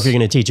 Yes. You know, if you're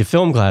going to teach a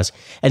film class.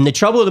 And the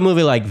trouble with a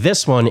movie like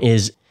this one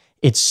is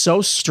it's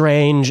so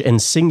strange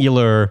and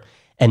singular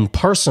and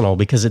personal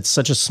because it's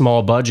such a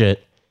small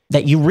budget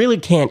that you really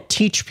can't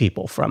teach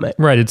people from it.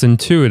 Right, it's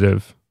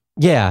intuitive.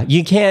 Yeah,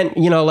 you can't,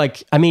 you know,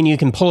 like, I mean, you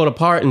can pull it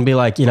apart and be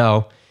like, you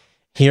know,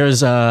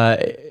 here's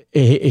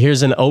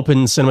an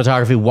open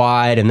cinematography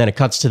wide, and then it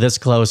cuts to this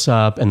close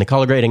up, and the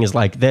color grading is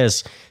like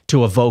this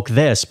to evoke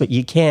this, but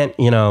you can't,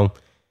 you know,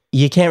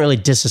 you can't really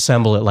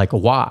disassemble it like a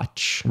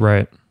watch.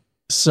 Right.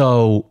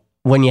 So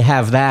when you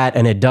have that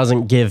and it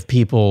doesn't give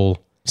people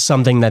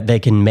something that they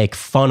can make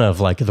fun of,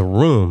 like The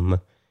Room,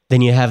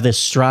 then you have this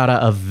strata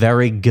of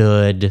very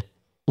good,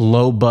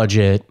 low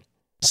budget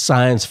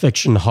science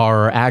fiction,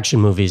 horror, action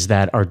movies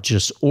that are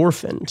just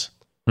orphaned.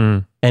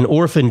 And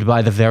orphaned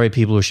by the very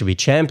people who should be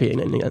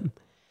championing them.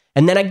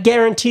 And then I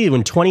guarantee you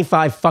in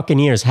 25 fucking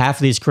years, half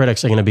of these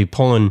critics are going to be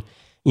pulling,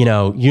 you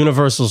know,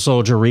 Universal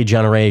Soldier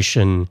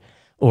Regeneration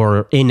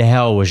or In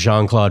Hell with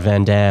Jean-Claude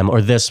Van Damme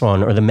or this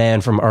one or The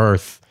Man from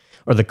Earth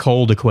or The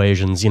Cold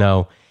Equations, you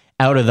know,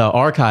 out of the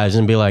archives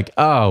and be like,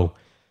 oh,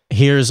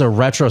 here's a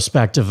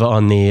retrospective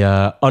on the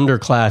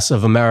underclass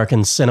of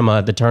American cinema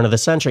at the turn of the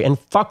century. And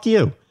fuck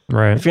you.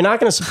 Right. If you're not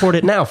going to support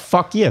it now,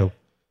 fuck you.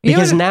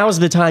 Because now's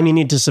the time you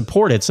need to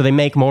support it so they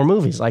make more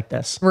movies like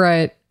this.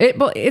 Right.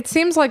 It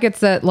seems like it's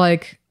that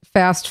like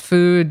fast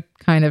food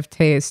kind of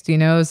taste, you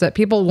know, is that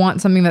people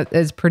want something that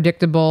is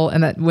predictable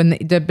and that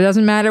it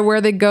doesn't matter where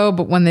they go,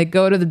 but when they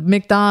go to the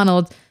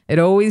McDonald's, it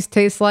always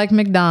tastes like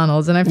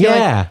McDonald's. And I feel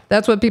like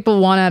that's what people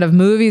want out of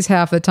movies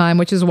half the time,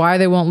 which is why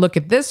they won't look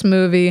at this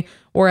movie.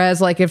 Whereas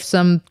like if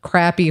some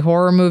crappy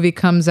horror movie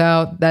comes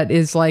out that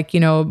is like, you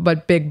know,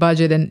 but big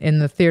budget in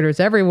the theaters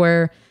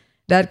everywhere,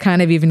 that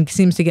kind of even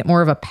seems to get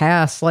more of a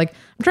pass. Like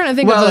I'm trying to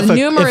think of the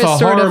numerous if a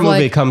sort horror of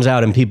movie like comes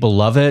out and people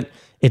love it,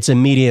 it's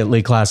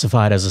immediately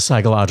classified as a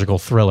psychological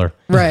thriller,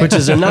 Right. which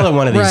is another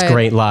one of these Right.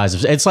 great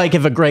lies. It's like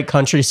if a great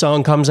country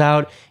song comes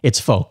out, it's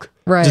folk,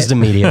 Right. just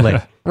immediately.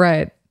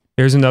 right.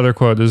 Here's another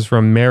quote. This is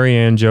from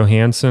Marianne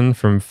Johansson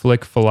from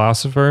Flick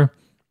Philosopher.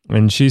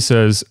 And she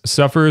says,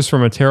 suffers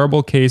from a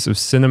terrible case of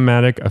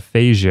cinematic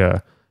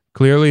aphasia.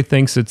 Clearly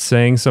thinks it's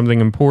saying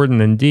something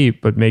important and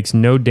deep, but makes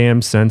no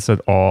damn sense at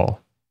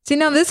all. See,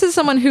 now this is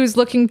someone who's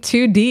looking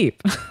too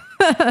deep.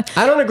 I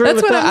don't agree That's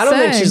with what that. I'm I don't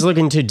think saying. she's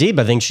looking too deep.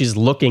 I think she's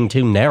looking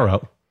too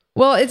narrow.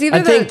 Well, it's either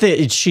I think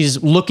that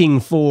she's looking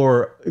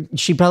for,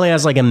 she probably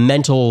has like a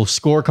mental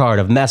scorecard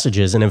of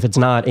messages. And if it's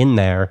not in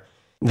there,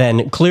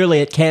 then clearly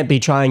it can't be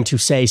trying to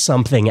say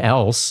something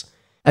else.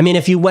 I mean,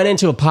 if you went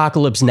into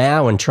Apocalypse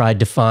Now and tried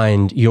to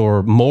find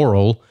your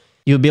moral,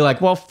 you'd be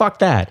like, well, fuck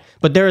that.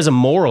 But there is a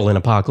moral in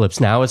Apocalypse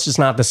Now. It's just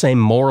not the same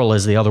moral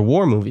as the other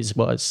war movies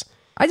was.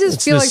 I just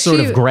It's feel this like sort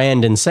of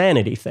grand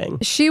insanity thing.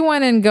 she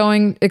went in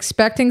going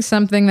expecting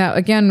something that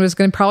again was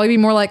going to probably be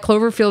more like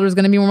Cloverfield, was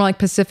going to be more like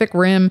Pacific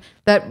Rim,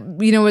 that,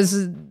 you know,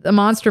 was a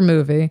monster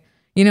movie.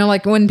 You know,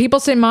 like when people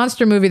say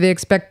monster movie, they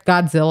expect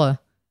Godzilla.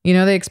 You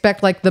know, they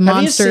expect like the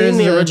monsters. Have you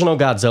seen the original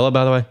Godzilla,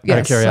 by the way? Out of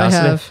Yes, curiosity.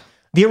 I have.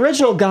 The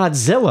original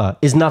Godzilla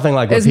is nothing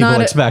like what Is people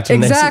not expect.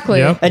 When exactly.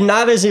 Yep. And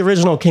neither is the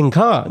original King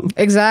Kong.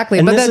 Exactly.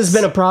 And but this that's has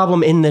been a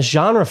problem in this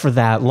genre for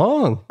that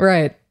long.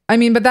 right. I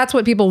mean, but that's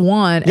what people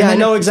want. Yeah, and I then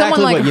know if exactly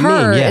someone like what you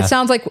mean, her, yeah. It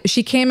sounds like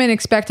she came in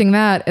expecting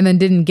that and then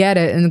didn't get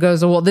it and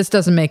goes, well, this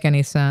doesn't make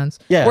any sense.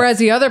 Yeah. Whereas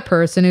the other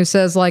person who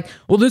says like,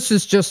 well, this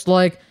is just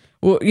like,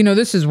 well, you know,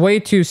 this is way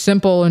too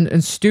simple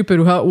and stupid.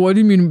 What do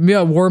you mean?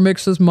 Yeah, war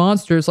makes us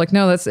monsters. Like,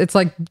 no, it's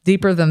like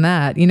deeper than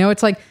that. You know,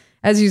 it's like,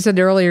 as you said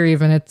earlier,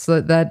 even it's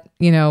that,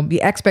 you know,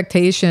 the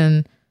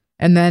expectation.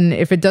 And then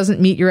if it doesn't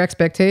meet your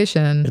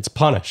expectation, It's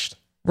punished.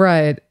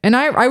 right. And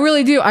I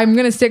really do. I'm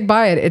going to stick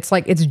by it. It's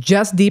like, it's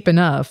just deep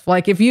enough.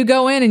 Like if you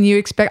go in and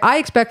I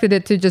expected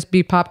it to just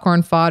be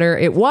popcorn fodder.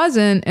 It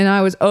wasn't. And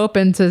I was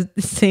open to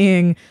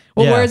seeing,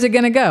 well, Yeah. where is it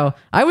going to go?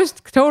 I was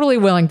totally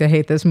willing to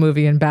hate this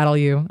movie and battle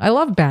you. I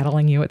love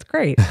battling you. It's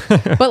great.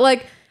 But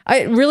like,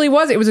 It really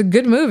was. It was a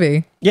good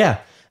movie. Yeah.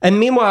 And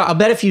meanwhile, I'll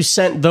bet if you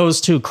sent those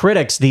two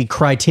critics the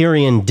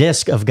Criterion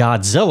disc of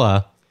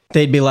Godzilla,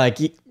 they'd be like,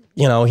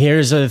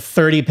 here's a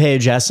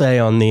 30-page essay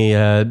on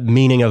the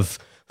meaning of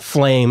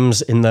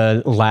flames in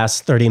the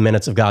last 30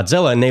 minutes of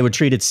Godzilla, and they would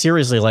treat it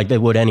seriously like they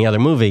would any other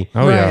movie.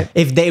 Oh, yeah.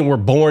 If they were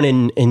born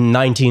in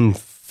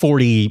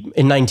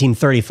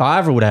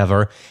 1935 or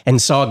whatever,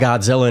 and saw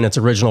Godzilla in its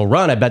original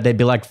run, I bet they'd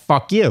be like,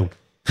 fuck you.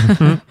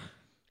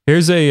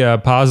 Here's a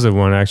positive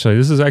one, actually.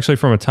 This is actually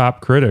from a top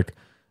critic.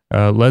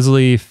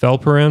 Leslie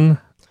Felperin.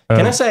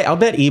 Can I say, I'll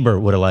bet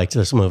Ebert would have liked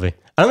this movie.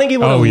 I don't think he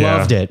would have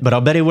loved it, but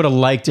I'll bet he would have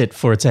liked it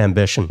for its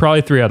ambition.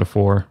 Probably 3 out of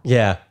 4.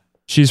 Yeah.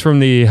 She's from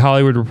the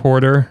Hollywood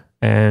Reporter,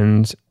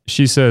 and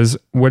she says,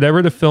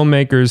 whatever the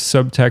filmmaker's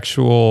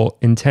subtextual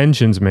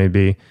intentions may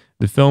be,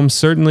 the film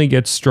certainly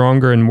gets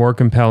stronger and more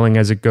compelling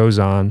as it goes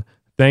on,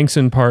 thanks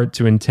in part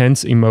to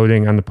intense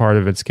emoting on the part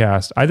of its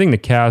cast. I think the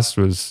cast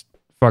was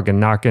fucking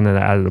knocking it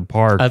out of the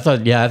park. I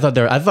thought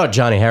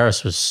Johnny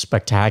Harris was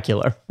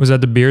spectacular. Was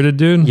that the bearded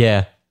dude?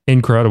 Yeah.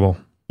 Incredible.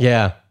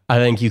 Yeah. I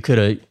think you could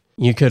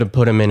have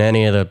put him in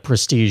any of the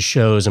prestige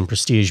shows and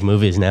prestige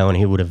movies now, and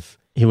he would have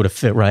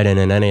fit right in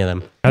any of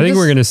them. I think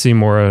we're going to see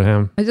more of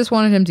him. I just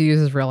wanted him to use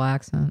his real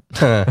accent.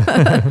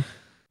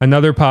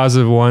 Another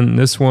positive one.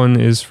 This one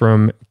is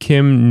from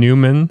Kim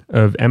Newman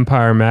of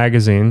Empire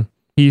Magazine.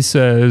 He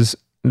says,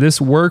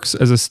 this works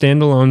as a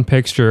standalone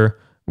picture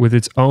with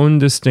its own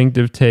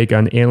distinctive take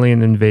on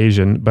alien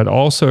invasion, but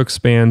also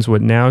expands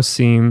what now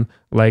seem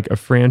like a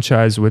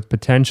franchise with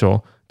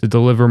potential to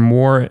deliver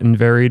more and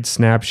varied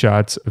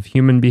snapshots of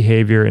human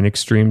behavior in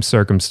extreme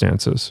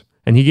circumstances.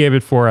 And he gave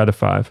it 4 out of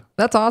 5.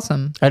 That's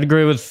awesome. I'd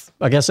agree with,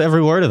 I guess,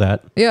 every word of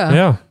that. Yeah.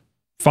 Yeah.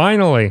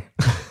 Finally.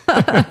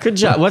 Good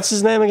job. What's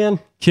his name again?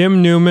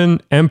 Kim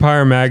Newman,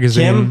 Empire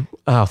Magazine. Kim?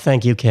 Oh,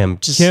 thank you, Kim.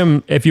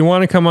 Kim, if you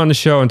want to come on the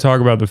show and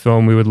talk about the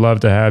film, we would love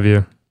to have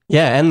you.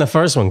 Yeah, and the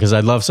first one, because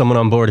I'd love someone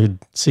on board who'd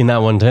seen that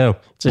one too.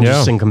 It's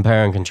interesting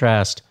compare and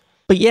contrast.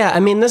 But yeah, I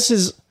mean, this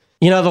is,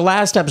 the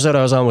last episode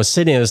I was on with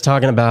Sydney, I was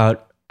talking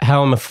about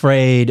how I'm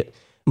afraid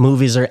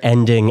movies are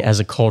ending as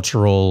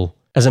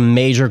a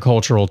major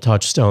cultural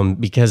touchstone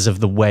because of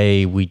the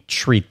way we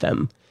treat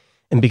them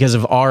and because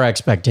of our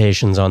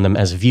expectations on them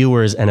as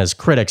viewers and as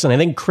critics. And I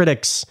think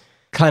critics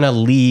kind of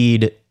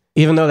lead,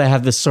 even though they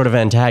have this sort of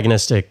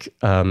antagonistic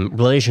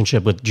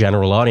relationship with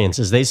general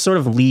audiences, they sort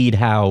of lead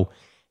how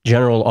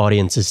general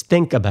audiences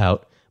think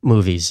about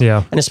movies.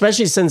 Yeah. And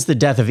especially since the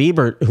death of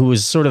Ebert, who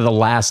was sort of the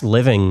last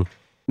living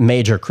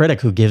major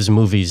critic who gives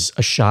movies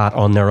a shot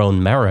on their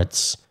own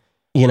merits.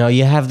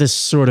 You have this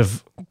sort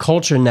of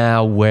culture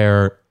now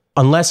where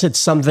unless it's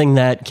something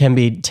that can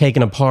be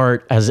taken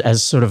apart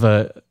as sort of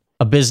a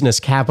business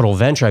capital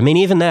venture. I mean,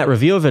 even that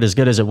review of it, as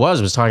good as it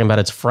was talking about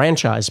its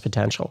franchise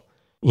potential,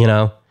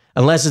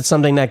 unless it's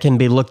something that can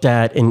be looked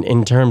at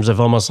in terms of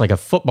almost like a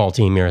football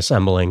team you're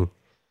assembling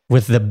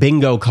with the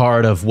bingo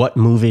card of what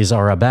movies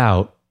are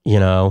about,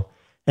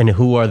 and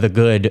who are the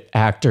good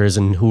actors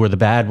and who are the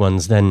bad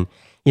ones, then,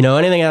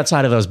 anything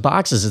outside of those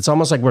boxes, it's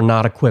almost like we're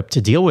not equipped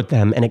to deal with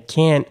them. And it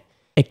can't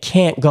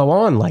go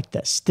on like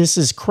this. This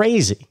is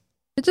crazy.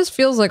 It just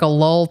feels like a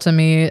lull to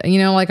me,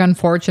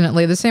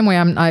 unfortunately, the same way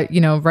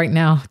right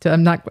now,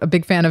 I'm not a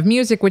big fan of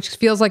music, which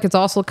feels like it's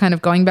also kind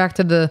of going back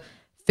to the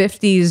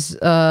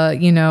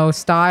 50s,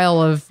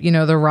 style of,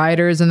 the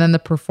writers and then the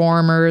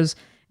performers,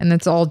 and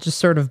it's all just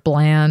sort of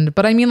bland.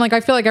 But I mean, I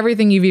feel like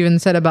everything you've even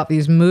said about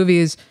these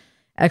movies,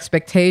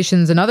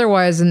 expectations and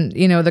otherwise, and,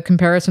 the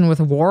comparison with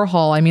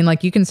Warhol, I mean,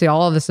 you can say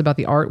all of this about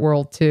the art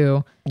world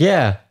too.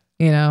 Yeah.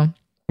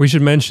 We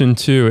should mention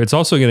too, it's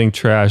also getting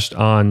trashed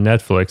on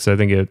Netflix. I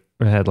think it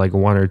had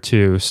 1 or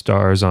 2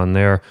 stars on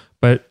there,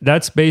 but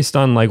that's based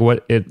on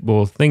what it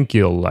will think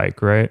you'll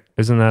like, right?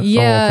 Isn't that the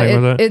whole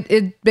thing with it?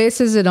 It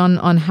bases it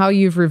on how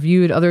you've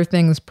reviewed other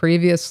things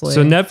previously.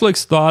 So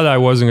Netflix thought I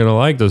wasn't going to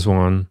like this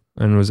one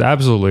and was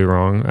absolutely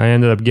wrong. I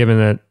ended up giving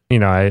it,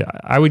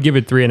 I would give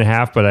it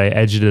 3.5, but I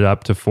edged it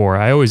up to 4.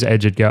 I always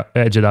edge it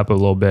up a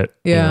little bit.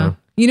 Yeah.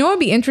 What would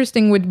be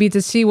interesting would be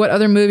to see what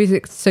other movies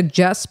it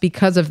suggests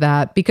because of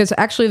that. Because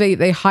actually,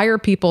 they hire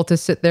people to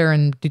sit there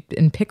and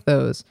pick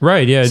those.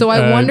 Right. Yeah. So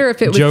I wonder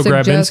if it would Joe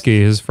suggest...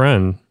 Grabinski, his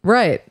friend.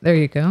 Right. There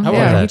you go. I want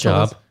that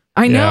job.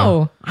 I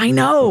know.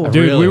 Dude,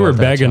 really we were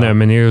begging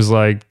him, and he was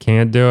like,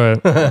 "Can't do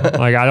it."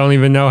 I don't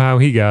even know how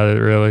he got it,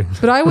 really.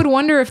 But I would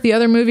wonder if the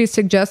other movies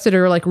suggested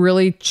are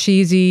really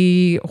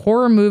cheesy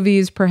horror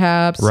movies,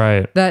 perhaps.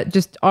 Right. That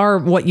just are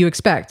what you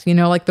expect.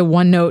 The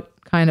one note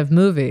kind of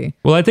movie.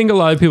 Well, I think a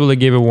lot of people that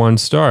gave it 1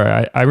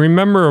 star. I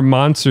remember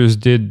Monsters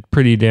did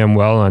pretty damn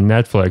well on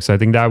Netflix. I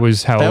think that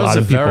was how a lot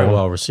of people... very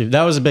well received.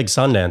 That was a big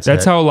Sundance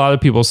That's hit. how a lot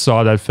of people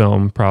saw that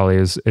film, probably,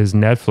 is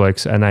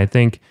Netflix. And I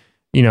think,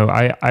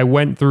 I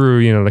went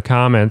through, the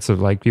comments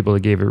of people that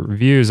gave it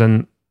reviews,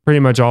 and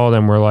pretty much all of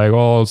them were like,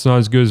 oh, it's not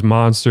as good as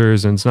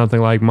Monsters, and it's nothing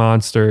like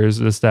Monsters,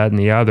 this, that, and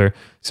the other.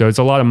 So it's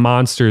a lot of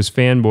Monsters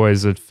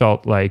fanboys that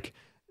felt like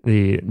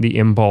the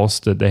impulse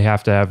that they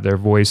have to have their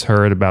voice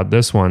heard about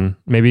this one,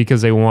 maybe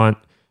because they want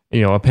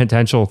a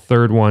potential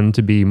third one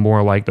to be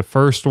more like the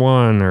first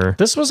one, or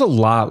This was a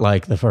lot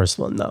like the first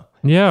one, though.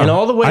 yeah, In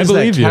all the I ways that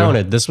believe you.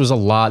 counted, this was a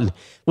lot.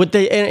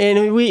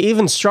 And we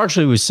even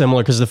structurally was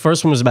similar because the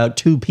first one was about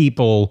two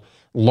people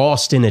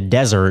lost in a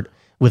desert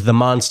with the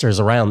monsters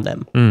around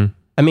them.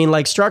 I mean,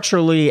 like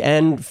structurally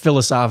and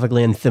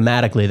philosophically and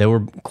thematically, they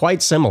were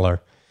quite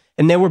similar.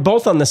 And they were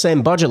both on the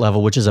same budget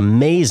level, which is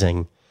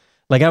amazing.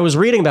 Like I was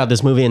reading about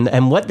this movie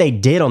and what they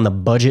did on the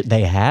budget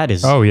they had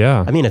is, Oh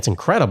yeah, I mean, it's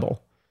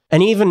incredible.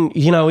 And even,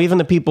 even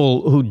the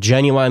people who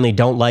genuinely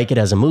don't like it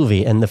as a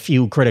movie and the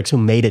few critics who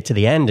made it to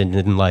the end and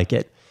didn't like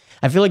it,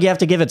 I feel like you have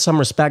to give it some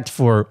respect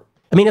for,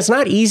 I mean, it's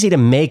not easy to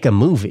make a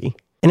movie.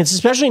 And it's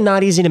especially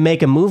not easy to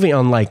make a movie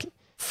on like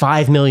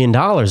 $5 million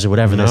or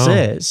whatever this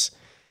is.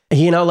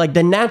 Like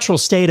the natural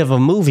state of a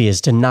movie is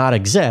to not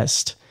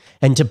exist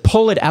and to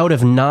pull it out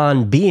of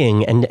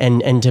non-being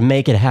and to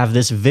make it have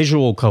this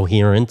visual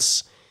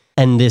coherence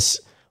and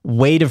this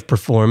weight of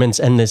performance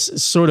and this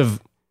sort of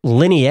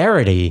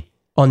linearity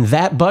on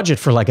that budget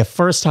for like a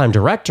first-time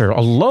director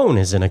alone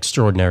is an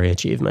extraordinary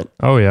achievement.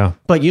 oh yeah.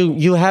 But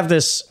you have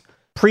this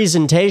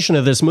presentation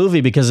of this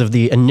movie because of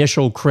the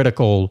initial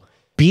critical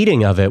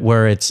beating of it,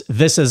 where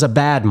this is a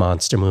bad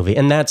monster movie,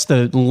 and that's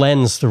the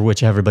lens through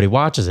which everybody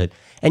watches it.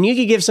 And you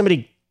could give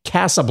somebody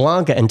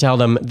Casablanca and tell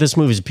them this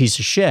movie's a piece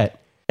of shit,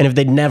 and if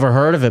they'd never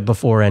heard of it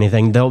before or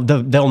anything,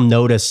 they'll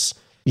notice.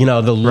 The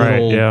little,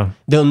 Right, yeah.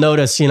 They'll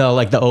notice,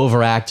 like the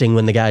overacting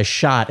when the guy's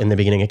shot in the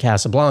beginning of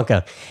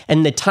Casablanca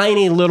and the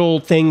tiny little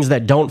things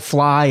that don't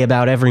fly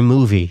about every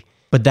movie,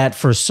 but that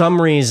for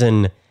some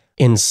reason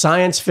in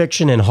science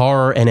fiction and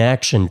horror and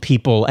action,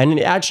 people, and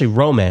actually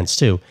romance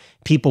too,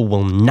 people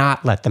will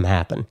not let them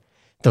happen.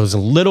 Those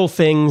little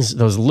things,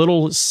 those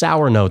little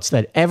sour notes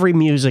that every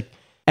movie,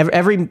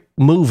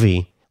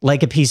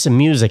 like a piece of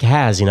music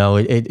has,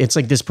 it's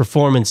like this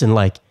performance in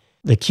like,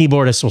 the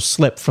keyboardist will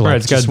slip for like Right,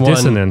 it's just got one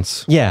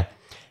dissonance. Yeah.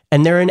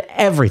 And they're in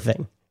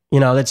everything.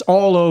 That's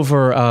all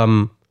over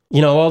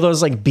all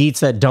those like beats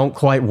that don't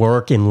quite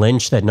work in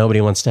Lynch that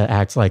nobody wants to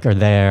act like are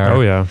there.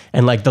 Oh yeah.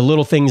 And like the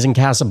little things in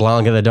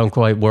Casablanca that don't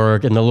quite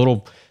work and the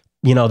little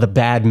the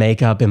bad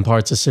makeup in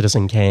parts of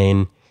Citizen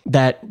Kane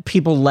that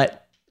people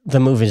let the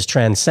movies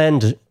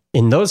transcend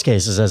in those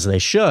cases as they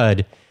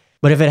should.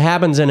 But if it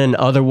happens in an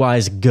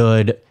otherwise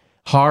good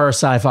horror,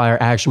 sci-fi, or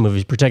action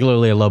movies,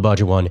 particularly a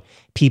low-budget one,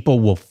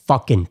 people will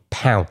fucking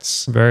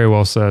pounce. Very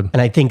well said.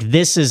 And I think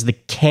this is the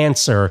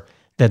cancer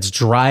that's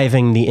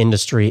driving the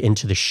industry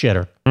into the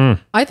shitter.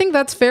 I think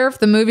that's fair if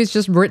the movie's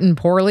just written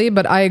poorly,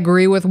 but I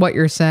agree with what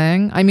you're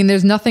saying. I mean,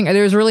 there's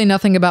really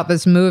nothing about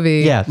this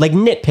movie. Yeah, like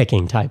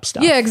nitpicking type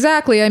stuff. Yeah,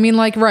 exactly. I mean,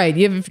 like, right.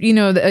 You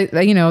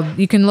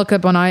can look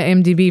up on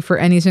IMDb for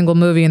any single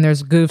movie and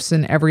there's goofs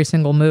in every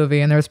single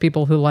movie. And there's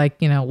people who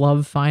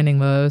love finding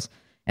those.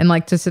 And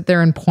like to sit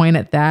there and point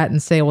at that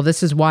and say, well,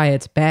 this is why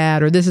it's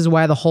bad, or this is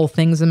why the whole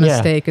thing's a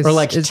mistake. Or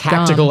like is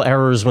tactical dumb.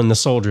 errors when the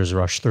soldiers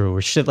rush through,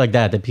 or shit like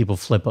that people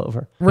flip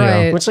over.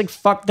 Right. Which like,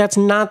 fuck, that's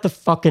not the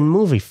fucking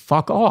movie.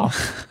 Fuck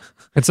off.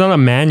 It's not a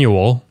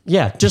manual.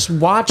 Yeah, just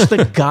watch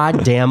the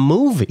goddamn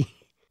movie.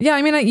 Yeah,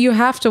 I mean, you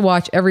have to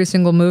watch every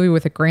single movie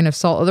with a grain of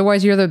salt.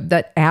 Otherwise, you're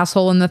that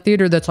asshole in the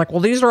theater that's like,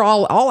 well, these are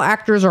all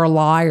actors are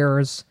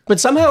liars. But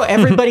somehow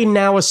everybody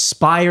now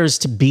aspires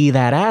to be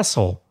that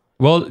asshole.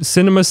 Well,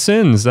 Cinema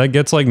Sins, that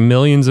gets like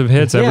millions of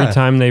hits every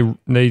time they're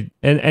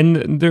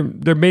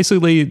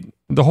basically,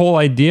 the whole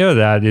idea of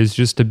that is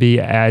just to be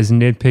as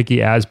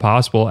nitpicky as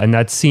possible, and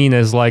that's seen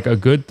as like a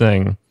good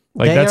thing.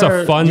 Like that's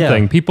a fun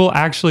thing. People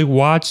actually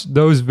watch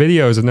those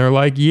videos and they're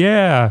like,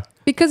 yeah.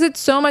 Because it's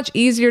so much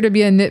easier to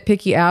be a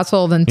nitpicky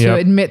asshole than to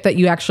admit that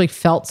you actually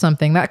felt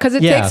something. Because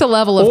it takes a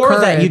level of courage. Or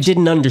that you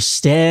didn't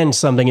understand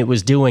something it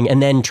was doing and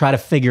then try to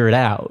figure it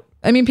out.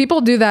 I mean, people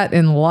do that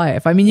in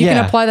life. I mean, you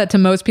can apply that to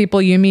most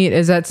people you meet,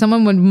 is that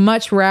someone would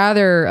much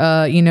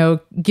rather,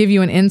 give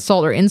you an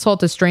insult or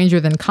insult a stranger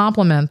than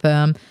compliment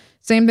them.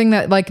 Same thing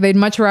that like they'd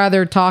much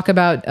rather talk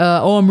about,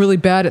 I'm really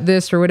bad at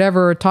this or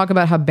whatever, or talk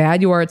about how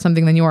bad you are at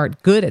something than you are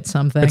good at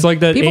something. It's like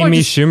that People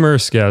Amy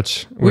Schumer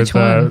sketch with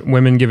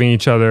women giving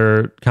each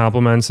other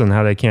compliments and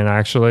how they can't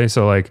actually.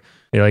 So like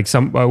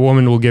a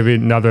woman will give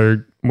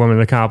another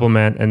woman a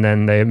compliment and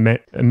then they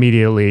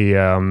immediately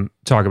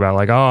talk about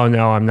like, oh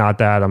no, I'm not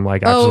that. I'm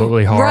like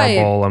absolutely horrible.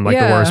 Right. I'm like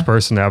the worst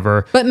person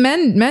ever. But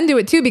men do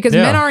it too, because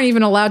men aren't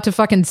even allowed to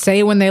fucking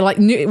say when they like,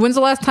 when's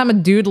the last time a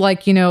dude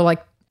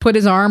put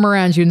his arm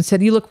around you and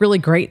said, you look really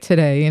great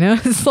today,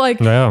 It's like,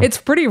 it's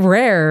pretty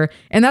rare.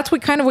 And that's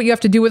what you have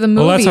to do with a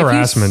movie. Well, that's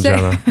harassment,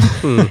 Jenna.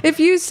 If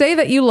you say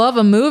that you love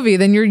a movie,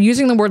 then you're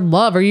using the word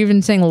love or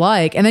even saying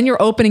like, and then you're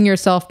opening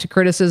yourself to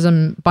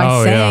criticism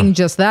by saying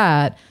just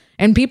that.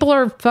 And people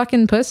are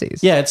fucking pussies.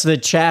 Yeah, it's the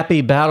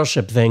Chappie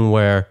Battleship thing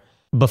where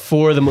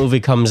before the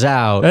movie comes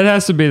out... That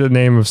has to be the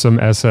name of some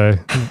essay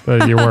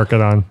that you're working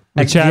on.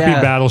 The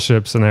Chappie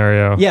Battleship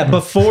scenario. Yeah,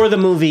 before the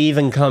movie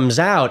even comes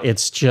out,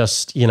 it's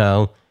just,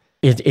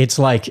 it's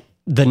like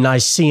the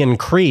Nicene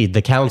Creed.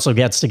 The council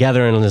gets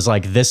together and is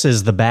like, this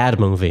is the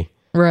bad movie.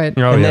 Right.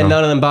 And then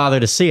none of them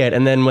bother to see it.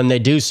 And then when they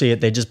do see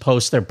it, they just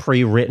post their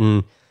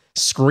pre-written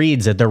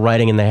screeds that they're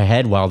writing in their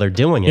head while they're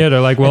doing it. Yeah, they're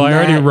like, well, And I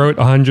already wrote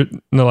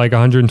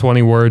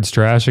 120 words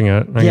trashing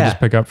it. I can just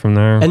pick up from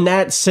there. And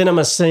that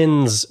Cinema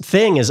Sins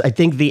thing is, I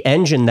think, the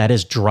engine that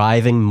is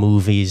driving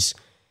movies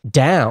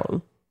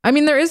down. I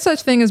mean, there is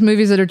such thing as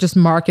movies that are just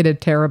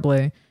marketed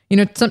terribly. You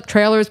know, some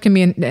trailers can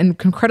be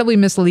incredibly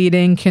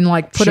misleading, can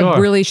like put a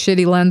really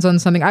shitty lens on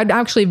something. I'm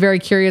actually very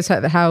curious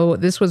how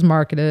this was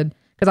marketed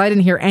because I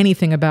didn't hear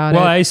anything about it.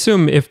 Well, I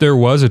assume if there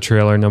was a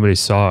trailer, nobody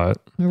saw it.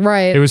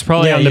 Right. It was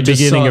probably on the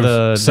beginning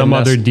of some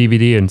other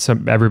DVD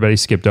and everybody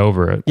skipped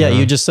over it. Yeah,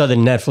 you just saw the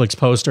Netflix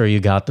poster, you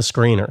got the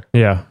screener.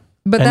 Yeah.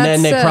 But and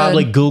then they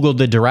probably Googled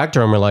the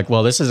director and were like,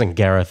 well, this isn't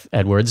Gareth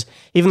Edwards,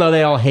 even though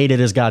they all hated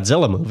his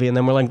Godzilla movie. And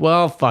then we're like,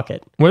 well, fuck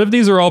it. What if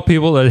these are all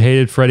people that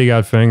hated Freddy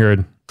Got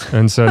Fingered?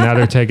 And so now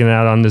they're taking it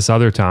out on this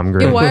other Tom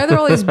Green. Yeah, why are there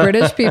all these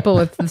British people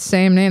with the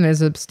same name?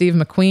 There's a Steve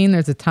McQueen.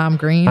 There's a Tom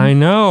Green. I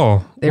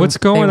know. What's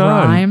going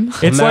on? Rhyme.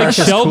 It's America's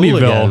like Shelbyville.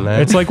 cool again,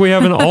 it's like we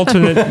have an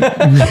alternate,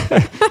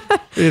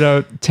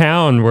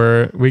 town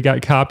where we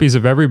got copies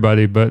of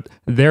everybody, but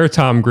their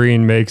Tom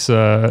Green makes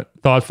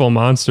thoughtful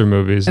monster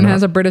movies and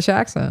has a British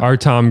accent. Our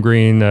Tom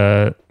Green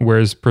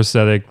wears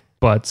prosthetic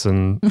butts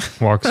and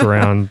walks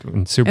around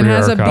in superhero and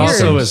has a beard.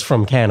 costumes. Also is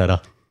from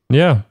Canada.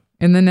 Yeah.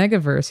 In the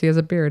Negaverse, he has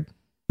a beard.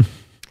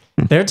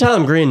 Their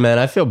Tom Green, man,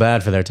 I feel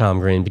bad for their Tom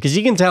Green because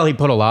you can tell he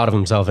put a lot of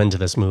himself into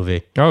this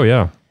movie. Oh,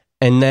 yeah.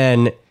 And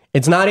then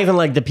it's not even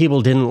like the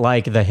people didn't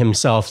like the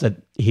himself that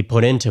he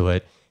put into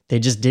it. They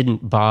just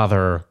didn't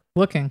bother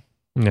looking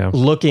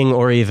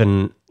or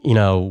even,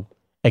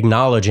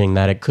 acknowledging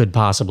that it could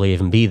possibly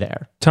even be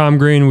there. Tom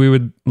Green, we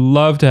would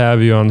love to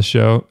have you on the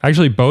show.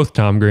 Actually, both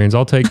Tom Greens.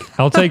 I'll take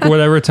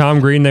whatever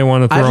Tom Green they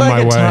want to throw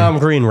my way. Tom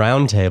Green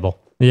roundtable.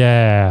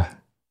 Yeah.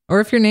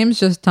 Or if your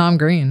name's just Tom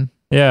Green.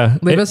 Yeah.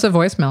 Leave us a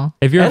voicemail.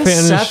 If you're a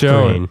fan of the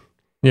show. Green.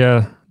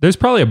 Yeah. There's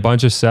probably a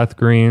bunch of Seth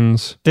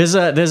Greens. There's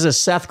a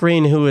Seth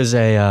Green who is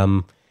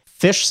a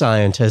fish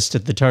scientist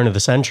at the turn of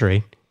the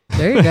century.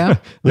 There you go.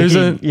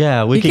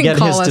 we could get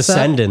his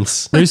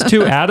descendants. There's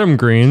two Adam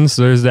Greens.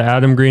 There's the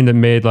Adam Green that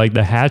made like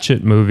the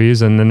Hatchet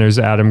movies, and then there's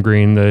Adam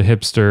Green, the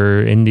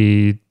hipster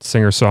indie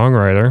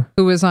singer-songwriter.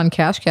 Who was on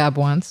Cash Cab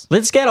once.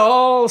 Let's get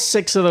all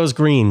 6 of those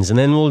greens, and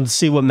then we'll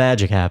see what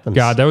magic happens.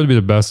 God, that would be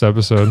the best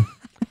episode.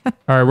 All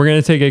right, we're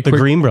going to take a The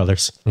quick... Green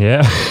Brothers.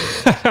 Yeah.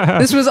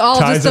 This was all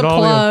just a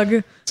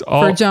plug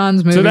for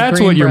John's movie. So that's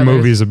Green what your Brothers.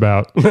 movie's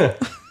about. All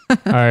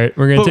right,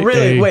 we're going to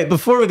take wait,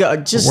 before we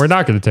go, we're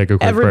not going to take a quick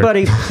break.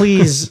 Everybody,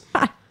 please,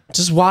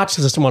 just watch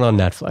this one on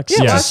Netflix.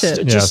 Yeah, watch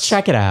it. Just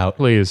check it out.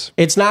 Please.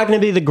 It's not going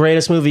to be the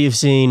greatest movie you've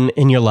seen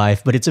in your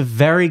life, but it's a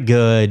very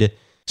good,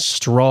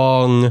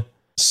 strong,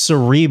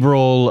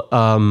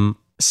 cerebral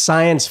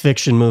science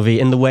fiction movie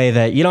in the way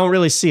that you don't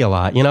really see a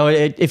lot.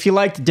 If you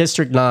liked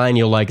District 9,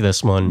 you'll like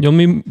this one.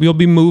 You'll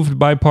be moved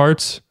by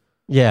parts.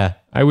 Yeah.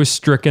 I was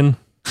stricken.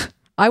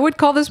 I would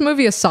call this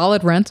movie a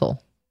solid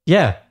rental.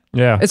 Yeah.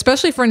 Yeah.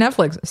 Especially for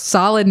Netflix.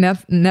 Solid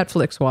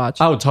Netflix watch.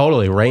 Oh,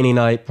 totally. Rainy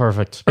night.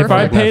 Perfect. If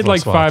I paid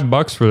Netflix like watch.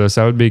 $5 for this,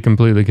 I would be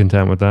completely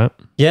content with that.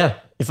 Yeah.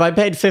 If I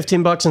paid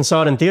 $15 and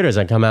saw it in theaters,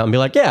 I'd come out and be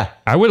like, yeah.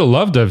 I would have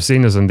loved to have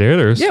seen this in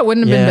theaters. Yeah, it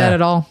wouldn't have been bad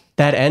at all.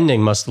 That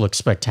ending must look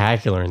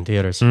spectacular in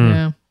theaters.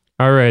 Yeah.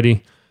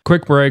 Alrighty.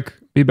 Quick break.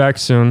 Be back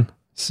soon.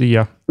 See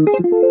ya.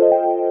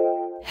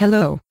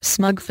 Hello,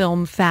 Smug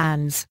Film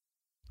fans.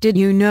 Did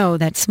you know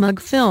that Smug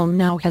Film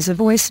now has a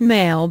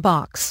voicemail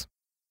box?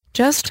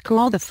 Just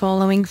call the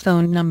following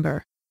phone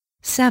number.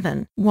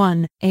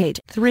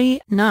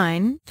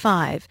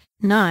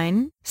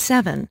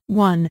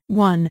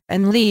 718-395-9711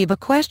 and leave a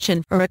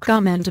question or a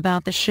comment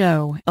about the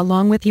show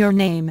along with your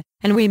name,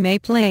 and we may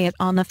play it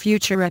on a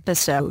future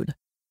episode.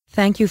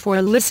 Thank you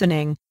for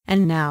listening,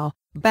 and now,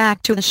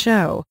 back to the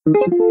show.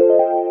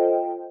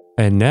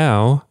 And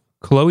now,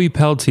 Chloe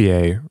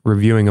Peltier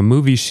reviewing a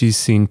movie she's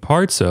seen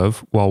parts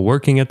of while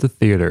working at the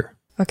theater.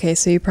 Okay,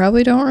 so you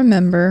probably don't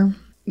remember,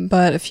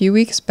 but a few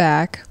weeks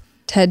back,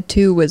 Ted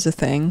 2 was a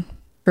thing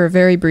for a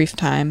very brief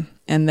time,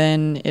 and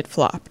then it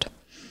flopped.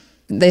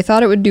 They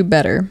thought it would do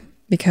better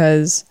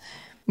because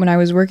when I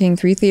was working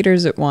 3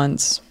 theaters at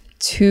once,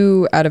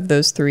 2 out of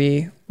those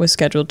 3 was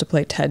scheduled to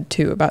play Ted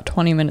 2 about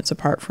 20 minutes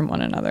apart from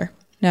one another.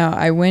 Now,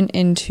 I went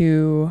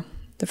into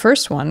the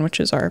first one, which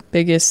is our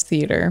biggest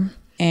theater,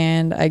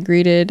 and I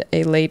greeted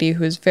a lady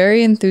who was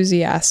very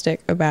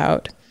enthusiastic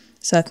about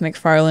Seth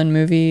MacFarlane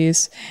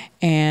movies,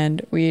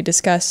 and we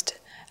discussed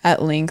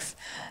at length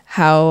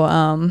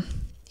how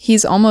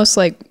he's almost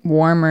like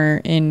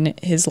warmer in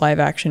his live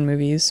action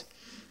movies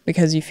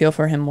because you feel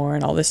for him more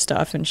and all this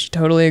stuff, and she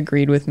totally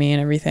agreed with me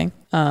and everything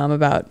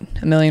about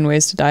A Million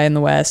Ways to Die in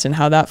the West and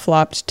how that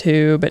flopped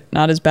too, but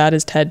not as bad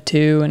as Ted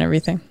 2 and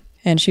everything.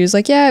 And she was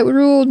like, yeah, it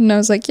ruled, and I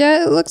was like,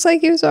 yeah, it looks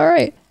like it was all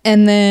right.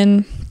 And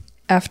then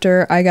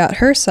after I got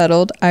her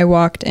settled, I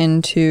walked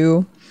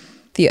into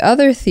the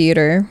other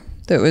theater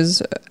that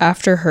was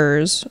after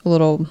hers, a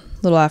little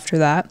after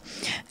that,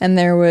 and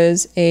there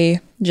was a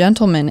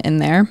gentleman in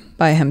there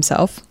by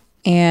himself,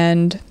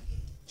 and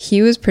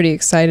he was pretty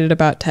excited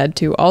about Ted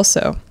 2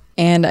 also.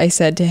 And I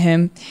said to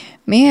him,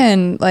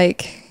 man,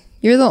 like,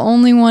 you're the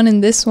only one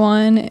in this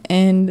one,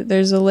 and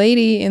there's a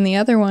lady in the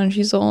other one.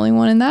 She's the only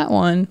one in that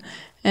one.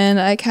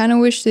 And I kind of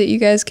wish that you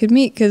guys could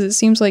meet because it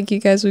seems like you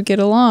guys would get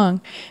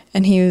along.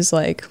 And he was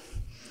like,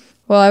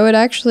 well, I would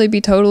actually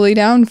be totally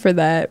down for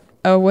that.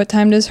 Oh, what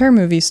time does her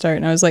movie start?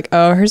 And I was like,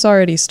 oh, hers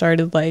already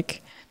started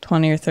like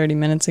 20 or 30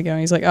 minutes ago. And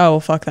he's like, oh, well,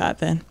 fuck that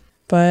then.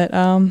 But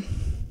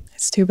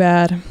it's too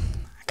bad.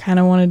 I kind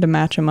of wanted to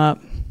match them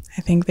up.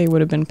 I think they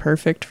would have been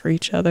perfect for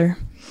each other.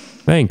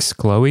 Thanks,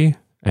 Chloe.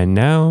 And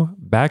now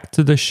back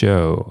to the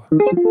show.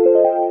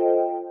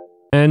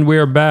 And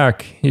we're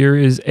back. Here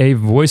is a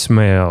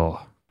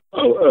voicemail.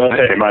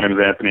 Hey, my name is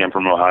Anthony. I'm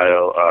from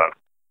Ohio.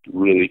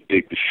 Really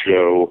dig the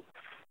show.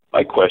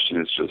 My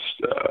question is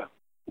just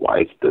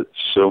why is that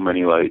so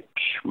many like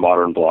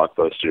modern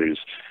blockbusters,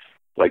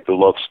 like the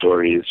love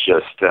story is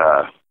just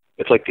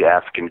it's like the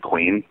African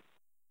Queen,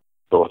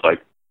 but with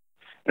like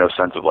no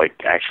sense of like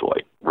actual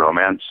like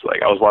romance.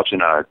 Like I was watching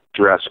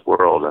Jurassic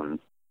World, and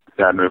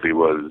that movie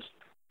was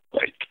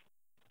like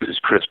this is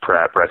Chris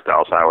Pratt, Bryce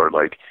Dallas Howard.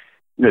 Like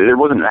there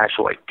wasn't an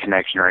actual like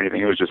connection or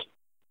anything. It was just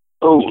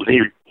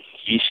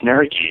he's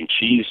snarky and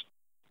she's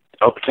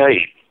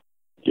uptight.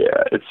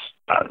 Yeah, it's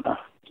I don't know.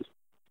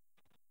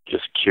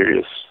 Just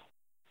curious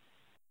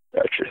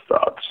about your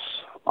thoughts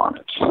on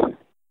it.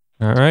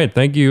 All right.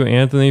 Thank you,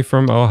 Anthony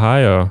from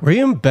Ohio. Were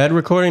you in bed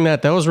recording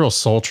that? That was real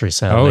sultry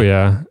sounding. Oh,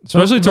 yeah.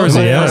 Especially towards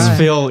the end. I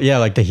feel,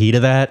 like the heat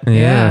of that.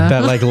 Yeah.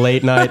 That like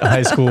late night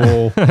high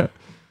school,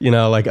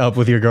 like up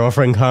with your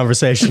girlfriend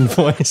conversation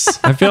voice.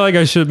 I feel like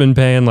I should have been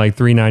paying like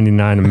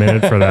 $3.99 a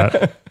minute for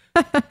that.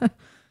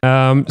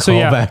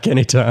 Call back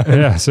anytime.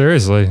 Yeah,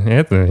 seriously.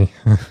 Anthony.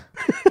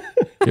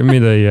 Give me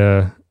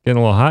the, getting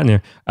a little hot in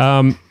here.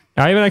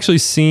 I haven't actually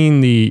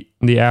seen the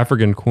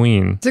African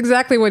Queen. It's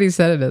exactly what he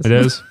said it is. It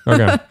is?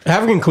 Okay.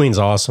 African Queen's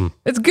awesome.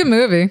 It's a good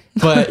movie.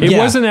 But it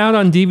wasn't out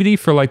on DVD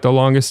for like the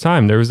longest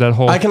time. There was that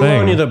whole I can thing.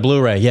 loan you the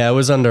Blu-ray. Yeah, it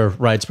was under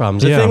rights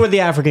problems. The thing with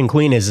the African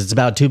Queen is it's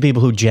about two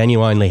people who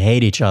genuinely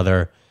hate each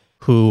other,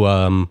 who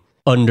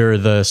under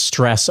the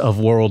stress of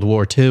World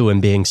War II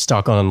and being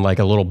stuck on like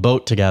a little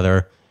boat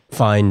together,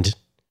 find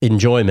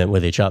enjoyment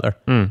with each other.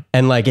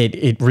 And like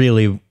it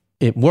really...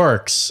 It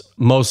works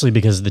mostly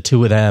because the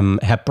two of them,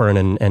 Hepburn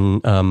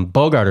and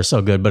Bogart, are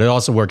so good, but it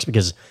also works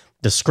because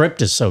the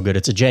script is so good.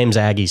 It's a James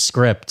Agee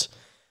script,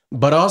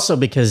 but also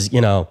because,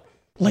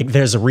 like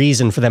there's a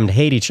reason for them to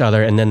hate each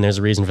other and then there's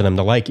a reason for them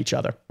to like each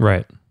other.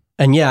 Right.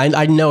 And yeah,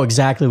 I know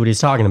exactly what he's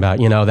talking about.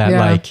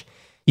 Like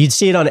you'd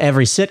see it on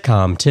every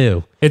sitcom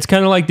too. It's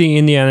kind of like the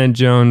Indiana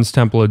Jones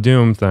Temple of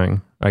Doom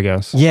thing, I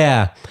guess.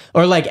 Yeah.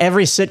 Or like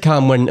every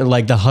sitcom when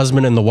like the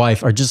husband and the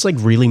wife are just like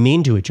really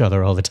mean to each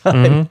other all the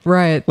time.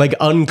 Right. Like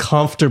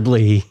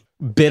uncomfortably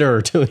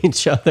bitter to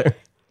each other.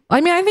 I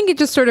mean, I think it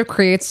just sort of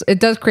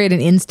does create an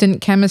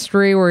instant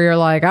chemistry where you're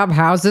like,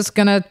 how's this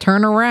going to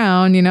turn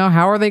around?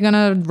 How are they going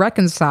to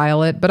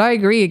reconcile it? But I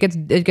agree,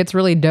 it gets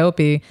really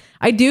dopey.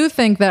 I do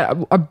think that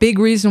a big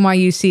reason why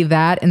you see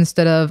that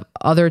instead of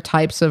other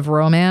types of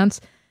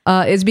romance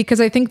is because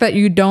I think that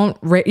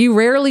you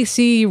rarely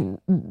see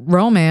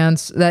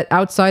romance that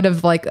outside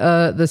of like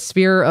the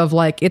sphere of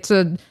like, it's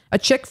a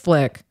chick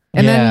flick.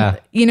 And then,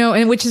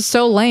 and which is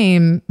so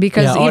lame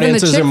because even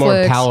audiences the chick are more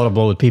flicks,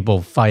 palatable with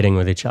people fighting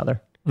with each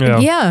other.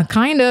 Yeah,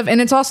 kind of. And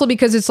it's also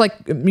because it's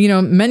like,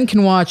 men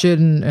can watch it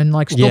and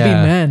like still be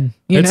men.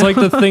 It's like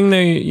the thing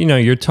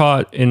you're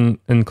taught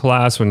in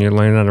class when you're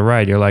learning how to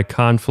write. You're like,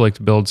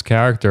 conflict builds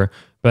character.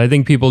 But I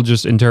think people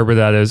just interpret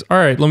that as, all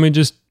right, let me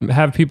just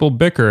have people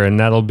bicker and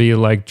that'll be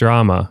like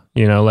drama,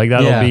 like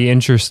that'll be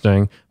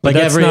interesting. But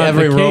like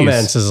every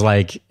romance is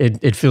like,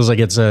 it feels like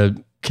it's a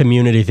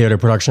community theater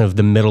production of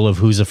the middle of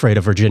Who's Afraid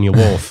of Virginia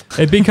Woolf.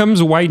 It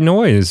becomes white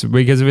noise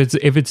because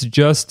if it's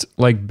just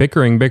like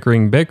bickering,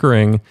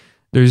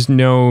 there's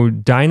no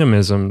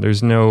dynamism.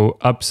 There's no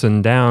ups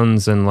and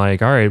downs and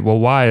like, all right, well,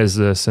 why is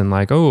this? And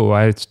like, oh,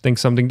 I think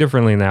something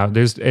differently now.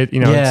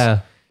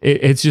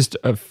 It's just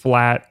a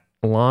flat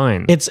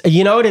line. It's,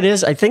 what it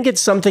is? I think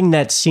it's something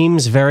that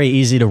seems very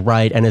easy to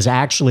write and is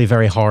actually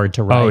very hard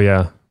to write.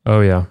 Oh,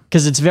 yeah.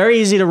 Because it's very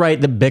easy to write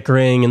the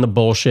bickering and the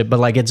bullshit, but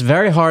like it's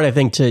very hard, I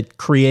think, to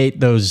create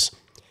those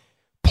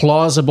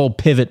plausible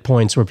pivot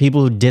points where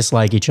people who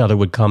dislike each other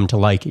would come to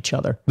like each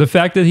other. The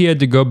fact that he had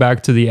to go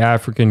back to the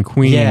African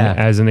Queen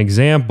as an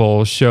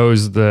example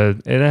shows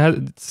that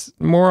it's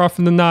more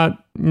often than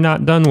not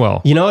done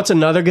well. It's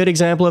another good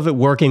example of it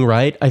working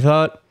right, I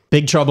thought?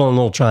 Big Trouble in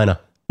Little China.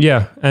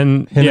 Yeah,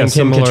 and Him and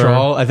Kim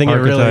Cattrall. I think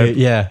archetype.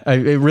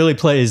 it really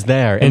plays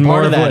there. And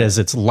part of that is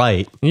it's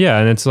light. Yeah,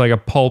 and it's like a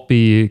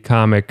pulpy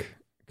comic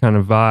kind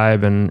of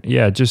vibe, and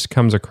it just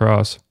comes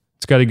across.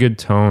 It's got a good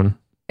tone.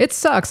 It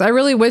sucks. I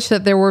really wish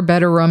that there were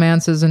better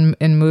romances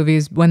in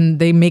movies when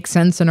they make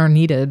sense and are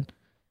needed.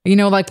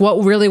 Like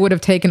what really would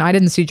have taken, I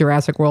didn't see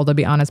Jurassic World to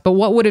be honest, but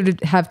what would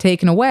it have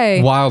taken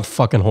away? Wild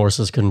fucking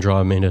horses couldn't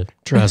draw me to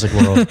Jurassic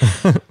World.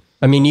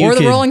 I mean,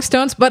 the Rolling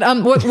Stones, but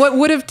what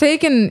would have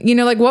taken,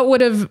 what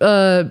would have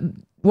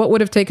what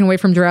would have taken away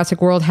from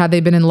Jurassic World had they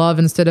been in love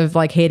instead of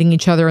like hating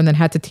each other and then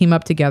had to team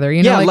up together?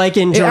 You know, Yeah, like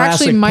in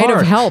Jurassic it actually might Park.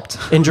 have helped.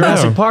 In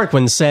Jurassic Park,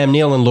 when Sam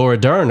Neill and Laura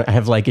Dern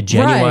have like a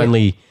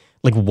genuinely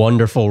like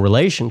wonderful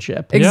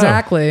relationship.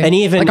 Exactly. And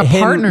even like a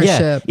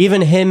partnership.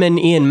 even him and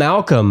Ian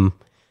Malcolm,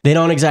 they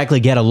don't exactly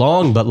get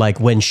along, but like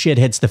when shit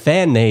hits the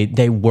fan,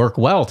 they work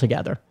well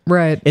together.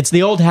 Right. It's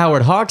the old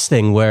Howard Hawks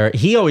thing where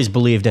he always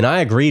believed, and I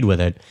agreed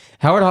with it.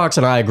 Howard Hawks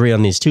and I agree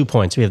on these 2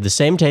 points. We have the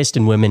same taste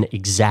in women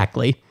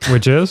exactly.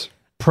 Which is?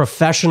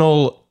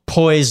 Professional,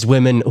 poised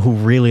women who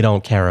really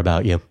don't care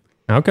about you.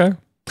 Okay.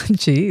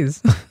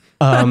 Jeez.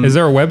 Is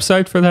there a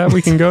website for that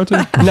we can go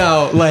to?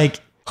 No, like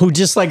who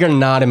just like are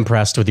not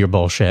impressed with your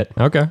bullshit.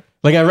 Okay.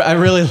 Like I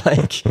really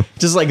like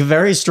just like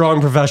very strong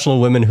professional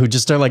women who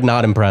just are like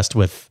not impressed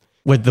with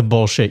the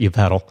bullshit you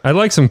peddle. I'd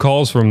like some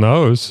calls from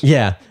those.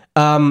 Yeah.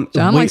 John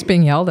likes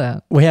being yelled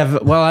at. We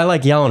have, well, I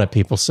like yelling at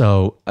people,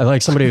 so I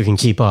like somebody who can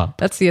keep up.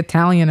 That's the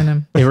Italian in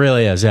him. It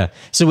really is, yeah.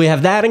 So we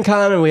have that in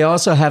common. We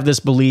also have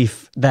this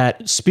belief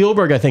that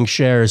Spielberg, I think,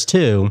 shares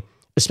too,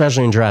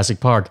 especially in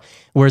Jurassic Park,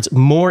 where it's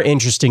more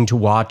interesting to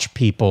watch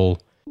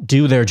people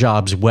do their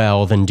jobs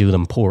well than do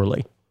them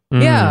poorly.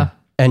 Yeah.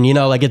 And, you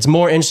know, like it's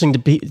more interesting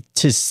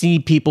to see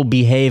people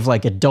behave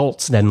like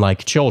adults than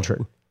like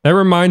children. That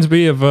reminds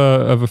me of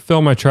a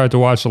film I tried to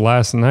watch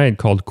last night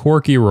called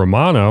Corky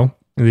Romano,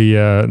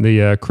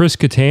 the Chris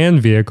Kattan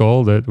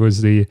vehicle that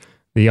was the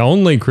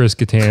only Chris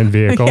Kattan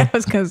vehicle. Yeah, I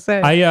was gonna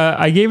say.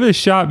 I gave it a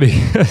shot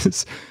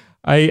because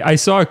I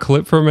saw a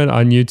clip from it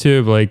on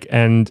YouTube, like,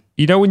 and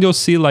you know when you'll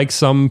see like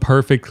some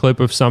perfect clip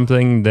of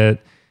something that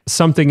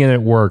something in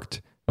it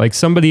worked. Like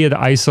somebody had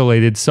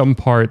isolated some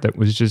part that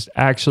was just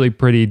actually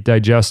pretty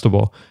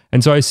digestible.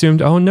 And so I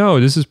assumed, oh no,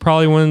 this is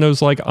probably one of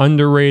those like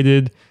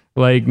underrated,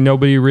 like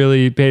nobody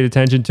really paid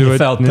attention to it.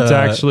 And it's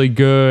actually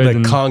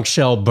good. The conch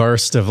shell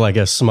burst of like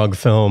a smug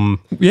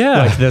film. Yeah.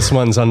 Like this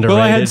one's underrated.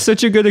 Well, I had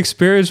such a good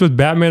experience with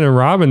Batman and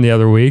Robin the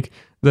other week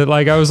that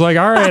like I was like,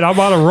 all right, I'm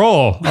on a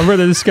roll. I'm going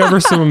to discover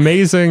some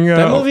amazing.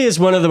 That movie is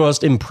one of the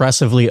most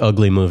impressively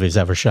ugly movies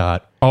ever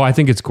shot. Oh, I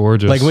think it's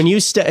gorgeous. Like when you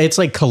it's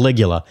like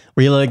Caligula,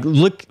 where you like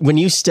look when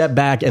you step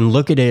back and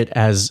look at it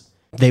as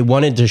they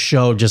wanted to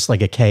show just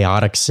like a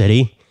chaotic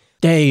city.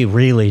 They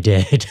really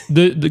did.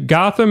 The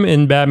Gotham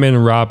in Batman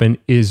and Robin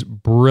is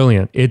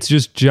brilliant. It's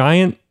just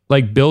giant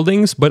like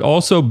buildings, but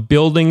also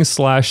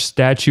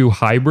building/statue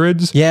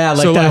hybrids. Yeah,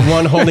 like so, that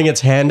one holding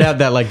its hand out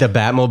that like the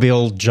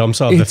Batmobile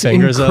jumps off the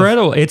fingers of. It's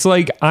incredible. It's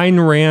like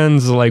Ayn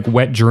Rand's like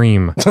wet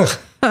dream.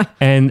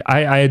 And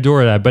I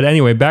adore that. But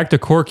anyway, back to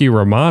Corky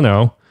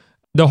Romano.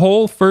 The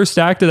whole first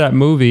act of that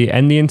movie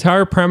and the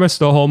entire premise of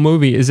the whole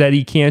movie is that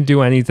he can't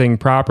do anything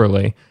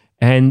properly.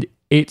 And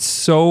it's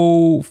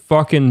so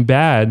fucking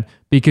bad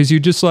because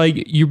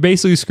you're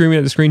basically screaming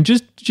at the screen,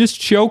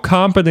 just show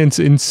competence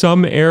in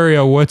some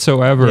area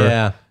whatsoever.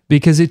 Yeah.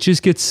 Because it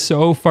just gets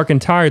so fucking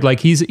tired. Like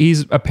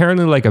he's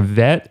apparently like a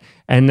vet,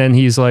 and then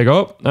he's like,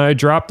 oh, I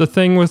dropped the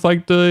thing with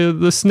like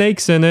the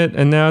snakes in it,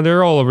 and now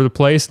they're all over the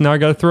place. Now I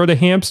got to throw the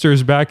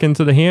hamsters back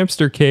into the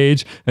hamster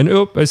cage, and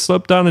oop, I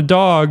slipped on a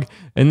dog,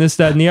 and this,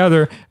 that, and the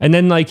other. And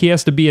then like he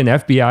has to be an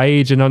FBI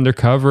agent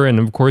undercover, and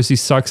of course he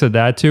sucks at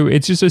that too.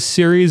 It's just a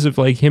series of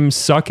like him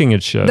sucking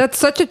at shit. That's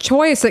such a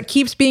choice that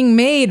keeps being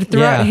made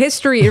throughout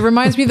history. It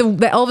reminds me of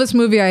the Elvis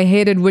movie I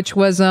hated, which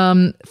was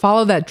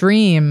Follow That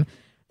Dream.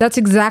 That's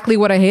exactly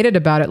what I hated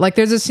about it. Like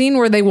there's a scene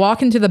where they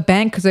walk into the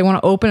bank because they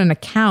want to open an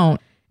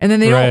account, and then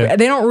they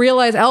don't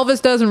realize,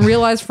 Elvis doesn't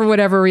realize for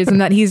whatever reason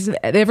that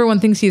everyone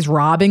thinks he's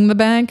robbing the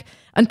bank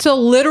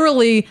until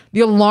literally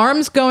the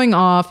alarm's going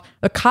off.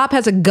 The cop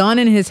has a gun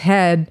in his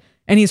head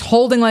and he's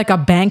holding like a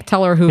bank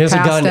teller who passed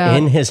out. He has a gun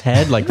in his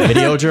head, like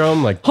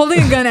Videodrome, like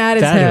holding a gun at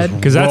his head.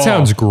 Because that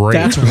sounds great.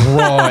 That's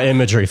raw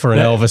imagery for an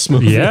Elvis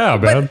movie. Yeah,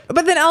 man.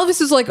 But then Elvis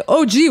is like,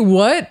 oh gee,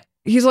 what?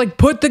 He's like,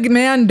 put the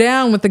man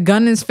down with the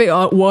gun in his face.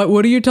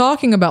 What are you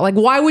talking about? Like,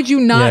 why would you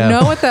not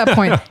know at that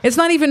point? It's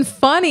not even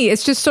funny.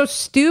 It's just so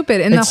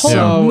stupid. And the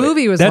whole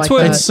movie was that's like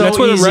what, that. It's so that's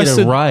what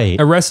easy to write.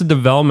 Arrested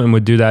Development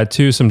would do that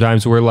too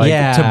sometimes, where like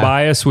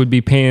Tobias would be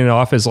painted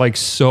off as like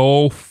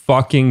so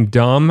fucking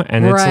dumb.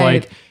 And it's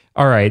like,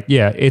 all right,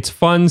 yeah, it's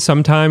fun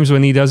sometimes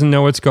when he doesn't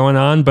know what's going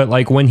on. But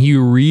like when he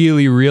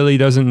really, really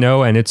doesn't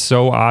know and it's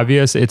so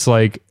obvious, it's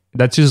like,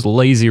 that's just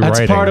lazy writing.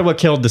 That's part of what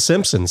killed The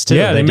Simpsons too.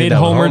 Yeah, they made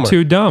Homer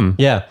too dumb.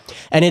 Yeah,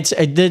 and it's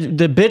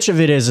the bitch of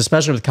it is,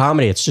 especially with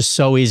comedy, it's just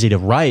so easy to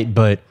write.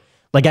 But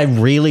like, I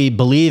really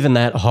believe in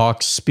that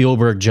Hawks,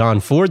 Spielberg, John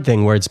Ford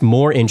thing, where it's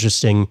more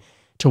interesting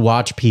to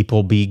watch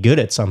people be good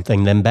at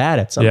something than bad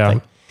at something.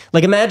 Yeah.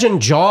 Like imagine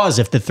Jaws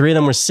if the three of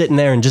them were sitting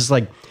there and just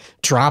like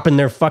dropping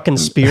their fucking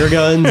spear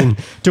guns and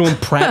doing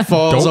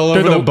pratfalls all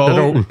over the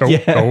boat.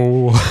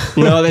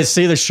 You know, they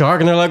see the shark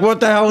and they're like, what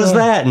the hell is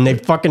that? And they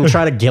fucking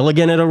try to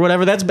Gilligan it or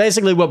whatever. That's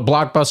basically what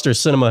blockbuster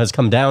cinema has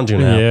come down to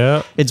now.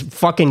 Yeah. It's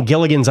fucking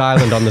Gilligan's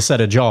Island on the set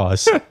of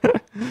Jaws.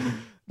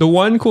 The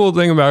one cool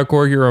thing about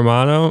Corky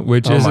Romano,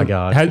 which has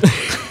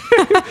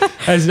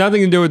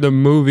nothing to do with the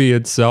movie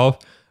itself,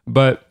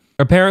 but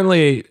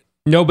apparently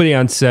nobody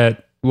on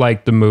set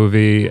liked the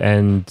movie,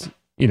 and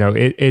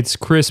it's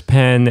Chris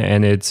Penn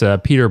and it's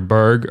Peter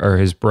Berg are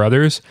his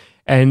brothers.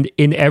 And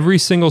in every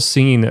single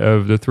scene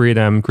of the three of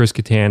them, Chris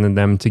Kattan and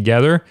them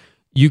together,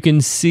 you can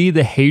see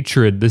the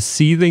hatred, the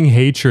seething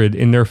hatred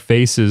in their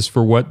faces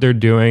for what they're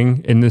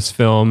doing in this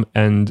film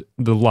and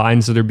the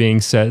lines that are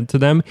being said to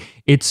them.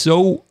 It's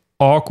so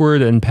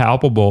awkward and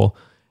palpable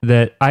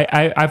that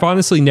I've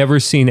honestly never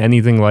seen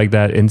anything like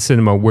that in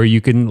cinema, where you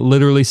can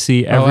literally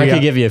see every... I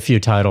could give you a few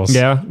titles.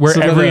 Yeah, where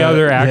Some of every the-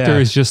 other actor yeah.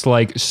 is just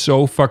like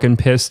so fucking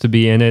pissed to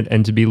be in it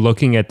and to be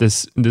looking at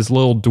this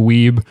little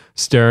dweeb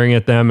staring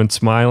at them and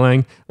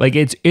smiling. Like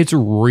it's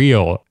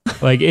real.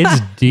 Like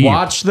it's deep.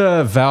 Watch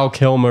the Val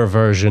Kilmer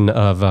version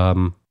of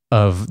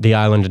The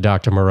Island of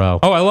Dr. Moreau.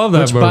 Oh, I love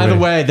that Which, movie. by the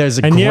way, there's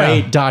a And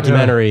great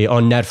documentary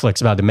on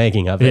Netflix about the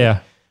making of it.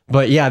 Yeah.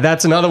 But yeah,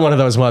 that's another one of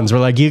those ones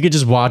where like you could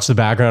just watch the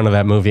background of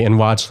that movie and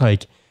watch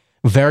like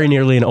very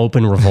nearly an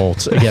open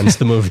revolt against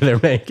the movie they're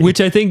making. Which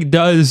I think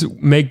does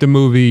make the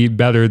movie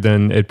better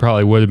than it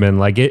probably would have been.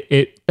 Like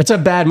It's a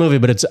bad movie,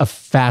 but it's a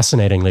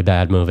fascinatingly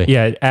bad movie.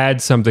 yeah, it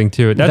adds something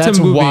to it. That's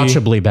a movie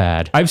watchably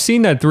bad. I've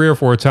seen that 3 or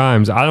 4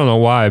 times. I don't know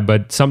why,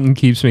 but something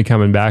keeps me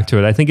coming back to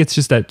it. I think it's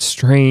just that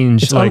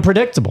strange, It's like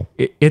unpredictable.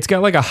 it's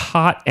got like a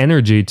hot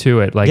energy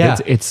to it. Like Yeah.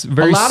 it's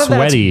very a lot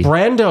sweaty. Of that's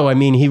Brando. I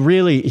mean, he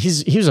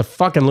was a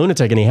fucking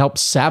lunatic and he helped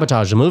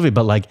sabotage the movie,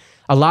 but like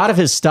a lot of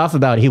his stuff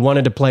about he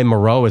wanted to play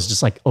Moreau is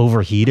just like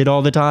overheated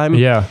all the time.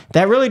 Yeah.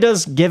 That really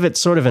does give it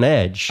sort of an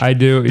edge. I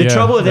do. The yeah,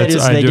 trouble with it that's-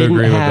 is I they do didn't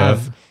agree with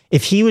have, that.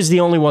 if he was the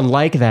only one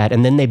like that,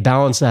 and then they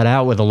balance that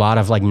out with a lot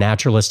of like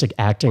naturalistic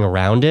acting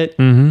around it,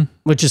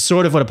 which is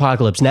sort of what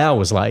Apocalypse Now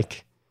was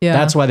like. Yeah.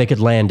 That's why they could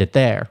land it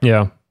there.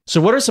 Yeah. So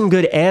what are some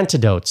good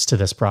antidotes to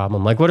this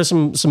problem? Like what are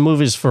some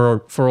movies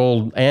for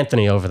old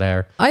Anthony over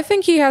there? I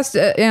think he has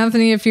to,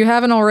 Anthony, if you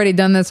haven't already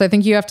done this, I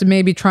think you have to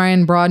maybe try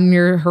and broaden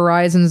your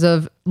horizons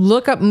of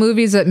look up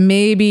movies that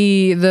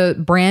maybe the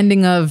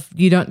branding of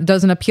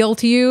doesn't appeal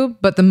to you,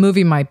 but the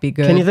movie might be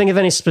good. Can you think of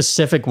any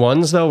specific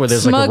ones though, where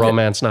there's like Smug- a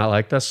romance not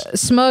like this?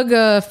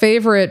 Smug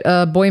favorite,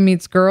 Boy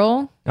Meets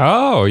Girl,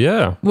 Oh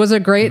yeah. was a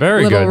great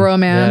Very little good.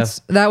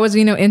 romance. That was,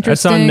 That's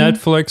interesting. on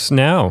Netflix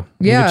now.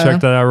 You Yeah. can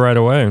check that out right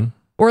away.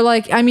 Or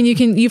like, I mean,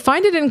 you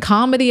find it in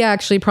comedy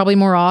actually probably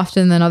more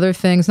often than other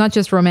things, not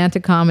just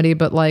romantic comedy,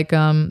 but like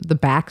The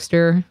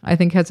Baxter, I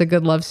think has a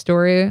good love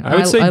story. I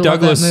would say love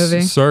Douglas that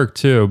movie. Sirk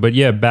too, but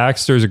yeah,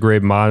 Baxter's a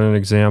great modern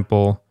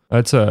example.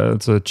 That's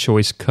a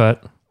choice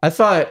cut. I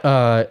thought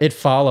It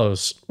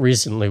Follows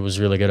recently was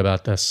really good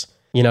about this.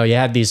 You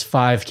had these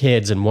 5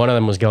 kids and one of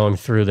them was going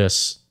through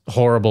this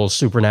horrible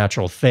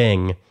supernatural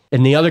thing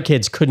and the other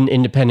kids couldn't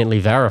independently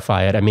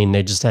verify it. I mean,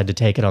 they just had to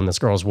take it on this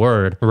girl's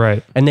word.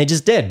 Right. And they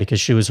just did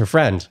because she was her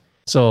friend.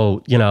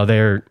 So,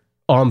 they're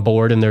on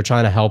board and they're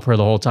trying to help her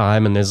the whole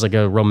time. And there's like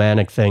a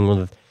romantic thing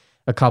with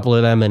a couple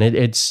of them. And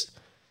it's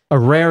a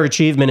rare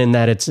achievement in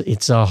that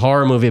it's a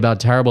horror movie about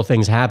terrible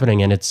things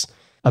happening. And it's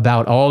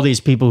about all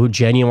these people who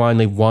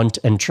genuinely want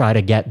and try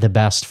to get the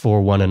best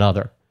for one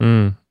another,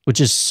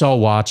 which is so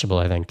watchable,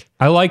 I think.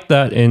 I like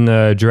that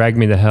in Drag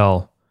Me to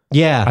Hell.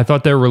 Yeah. I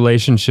thought their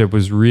relationship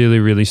was really,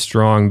 really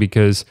strong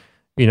because,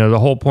 the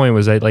whole point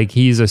was that like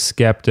he's a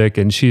skeptic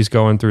and she's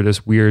going through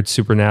this weird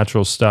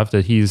supernatural stuff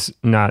that he's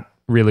not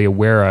really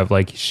aware of.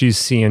 Like she's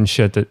seeing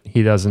shit that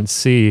he doesn't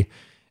see.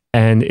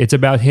 And it's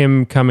about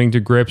him coming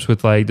to grips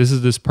with like, this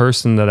is this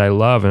person that I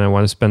love and I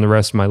want to spend the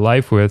rest of my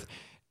life with.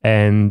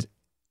 And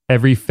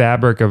every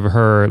fabric of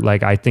her,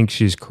 like, I think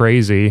she's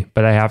crazy,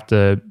 but I have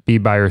to be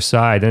by her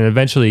side. And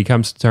eventually he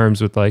comes to terms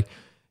with like,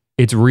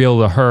 it's real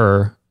to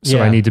her. So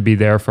Yeah. I need to be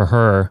there for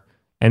her.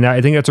 And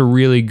I think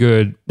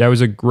that was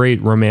a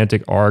great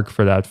romantic arc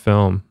for that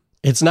film.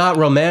 It's not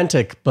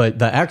romantic, but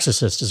The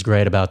Exorcist is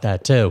great about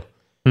that too.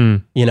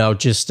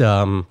 Just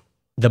the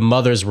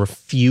mother's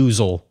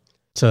refusal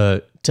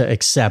to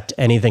accept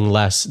anything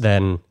less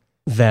than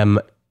them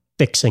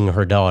fixing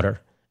her daughter.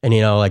 And,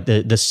 like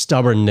the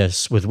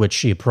stubbornness with which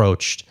she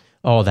approached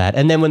all that.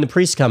 And then when the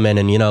priests come in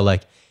and,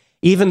 like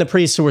even the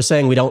priests who were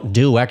saying we don't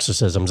do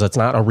exorcisms, that's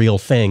not a real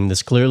thing.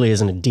 This clearly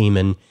isn't a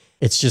demon.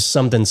 It's just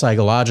something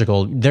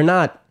psychological. They're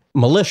not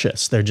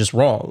malicious. They're just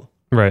wrong.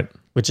 Right.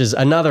 Which is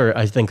another,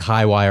 I think,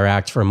 high wire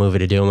act for a movie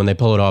to do. And when they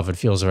pull it off, it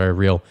feels very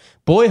real.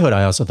 Boyhood,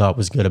 I also thought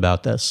was good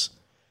about this.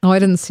 Oh, I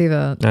didn't see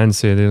that. I didn't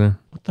see it either.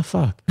 What the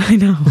fuck? I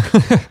know.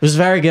 It was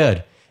very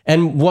good.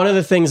 And one of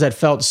the things that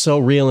felt so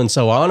real and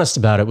so honest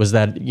about it was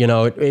that,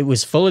 it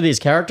was full of these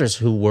characters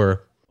who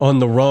were on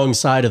the wrong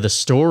side of the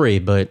story,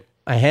 but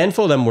a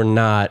handful of them were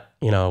not,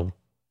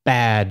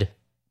 bad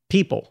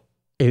people.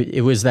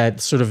 It was that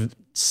sort of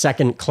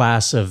second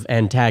class of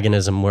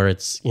antagonism where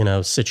it's,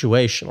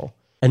 situational.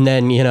 And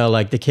then,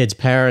 like the kid's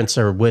parents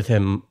are with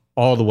him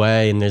all the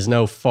way and there's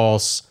no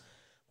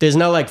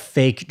like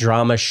fake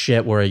drama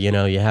shit where,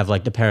 you have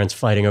like the parents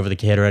fighting over the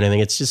kid or anything.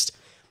 It's just,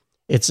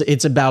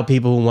 it's about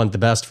people who want the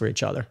best for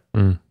each other.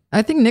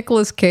 I think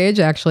Nicolas Cage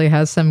actually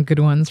has some good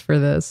ones for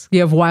this.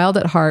 You have Wild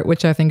at Heart,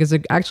 which I think is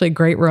actually a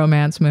great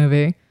romance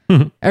movie.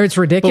 It's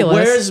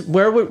ridiculous.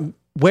 But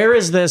where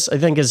is this, I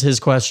think is his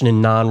question,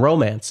 in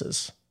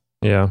non-romances?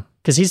 Yeah.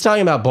 Because he's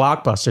talking about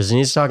blockbusters and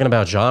he's talking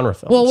about genre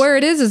films. Well, where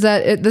it is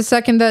that the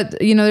second that,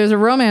 there's a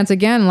romance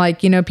again, like,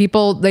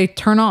 people, they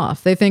turn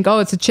off. They think, oh,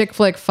 it's a chick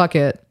flick, fuck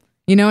it.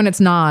 And it's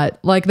not.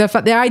 Like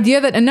the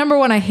idea that, and number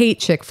one, I hate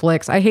chick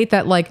flicks. I hate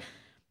that, like,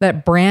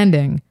 that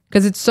branding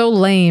because it's so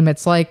lame.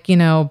 It's like,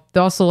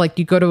 also like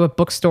you go to a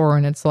bookstore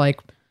and it's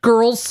like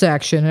girls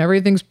section and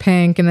everything's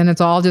pink and then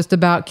it's all just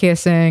about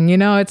kissing.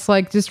 It's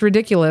like just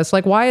ridiculous.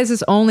 Like, why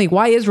is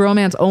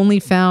romance only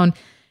found,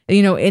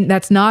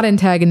 that's not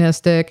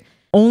antagonistic,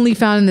 only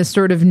found in this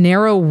sort of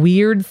narrow,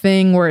 weird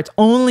thing where it's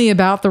only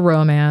about the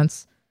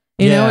romance?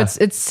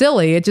 It's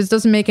silly. It just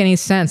doesn't make any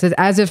sense. It's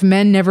as if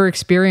men never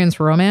experience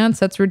romance.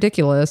 That's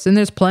ridiculous. And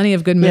there's plenty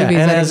of good movies. And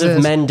that as exist.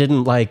 if men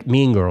didn't like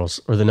Mean Girls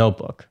or The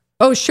Notebook.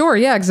 Oh, sure.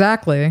 Yeah,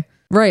 exactly.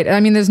 Right.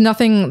 I mean,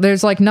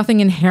 there's like nothing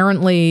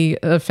inherently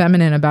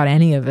feminine about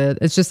any of it.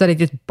 It's just that it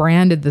gets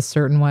branded this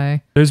certain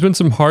way. There's been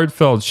some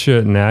heartfelt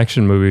shit in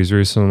action movies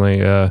recently.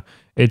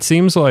 It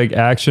seems like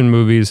action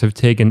movies have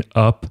taken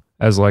up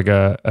as like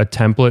a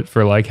template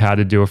for like how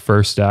to do a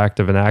first act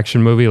of an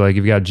action movie. Like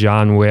you've got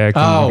John Wick.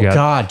 Oh you've got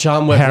God,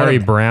 John Wick. Harry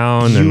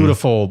Brown.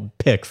 Beautiful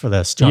pick for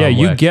this. John Wick.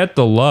 You get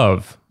the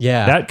love.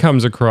 Yeah. That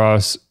comes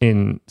across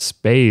in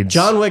spades.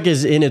 John Wick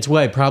is in its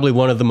way probably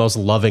one of the most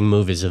loving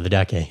movies of the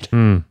decade.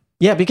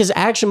 Yeah, because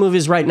action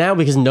movies right now,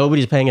 because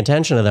nobody's paying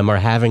attention to them, are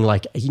having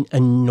like an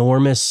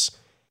enormous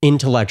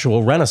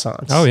intellectual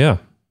renaissance. Oh yeah.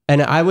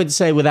 And I would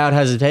say without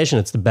hesitation,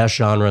 it's the best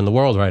genre in the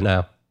world right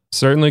now.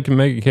 Certainly can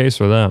make a case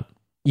for that.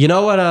 You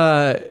know what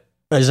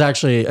is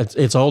actually,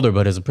 it's older,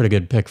 but it's a pretty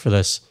good pick for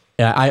this.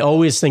 I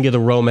always think of the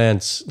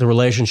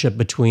relationship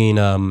between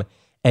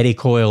Eddie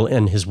Coyle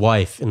and his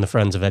wife in The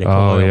Friends of Eddie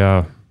Coyle. Oh,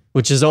 yeah.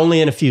 Which is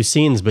only in a few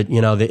scenes, but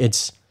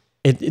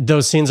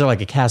those scenes are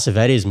like a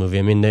Cassavetes movie.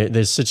 I mean,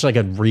 there's such like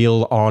a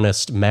real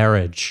honest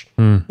marriage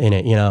in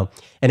it,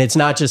 And it's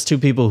not just two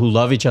people who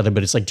love each other,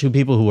 but it's like two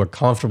people who are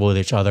comfortable with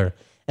each other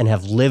and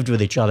have lived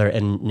with each other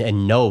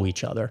and know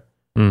each other.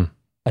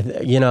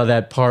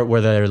 That part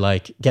where they're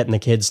like getting the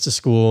kids to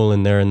school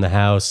and they're in the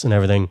house and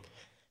everything.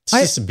 It's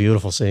just a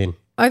beautiful scene.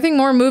 I think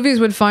more movies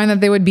would find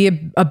that they would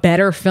be a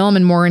better film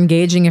and more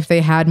engaging if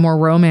they had more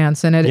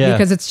romance in it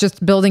because it's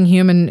just building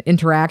human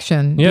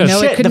interaction. Yeah,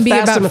 it couldn't be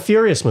Fast and the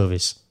Furious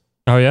movies.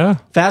 Oh yeah,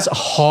 Fast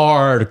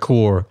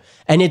hardcore,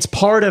 and it's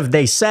part of.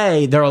 They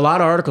say there are a lot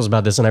of articles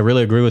about this, and I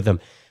really agree with them.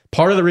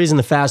 Part of the reason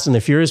the Fast and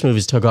the Furious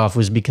movies took off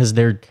was because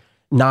they're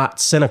not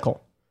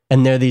cynical.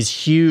 And they're these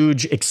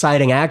huge,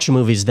 exciting action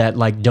movies that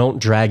like don't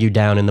drag you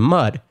down in the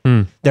mud.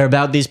 They're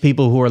about these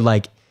people who are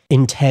like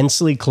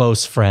intensely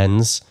close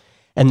friends,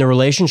 and the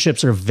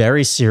relationships are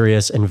very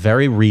serious and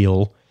very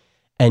real.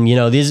 And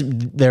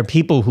they're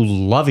people who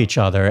love each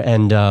other,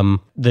 and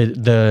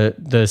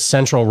the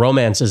central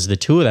romances, the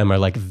two of them are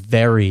like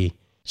very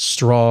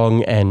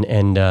strong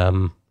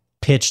and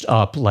pitched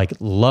up like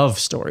love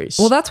stories.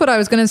 Well, that's what I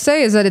was going to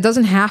say. Is that it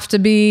doesn't have to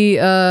be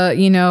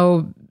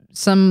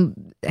some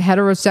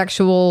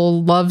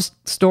heterosexual love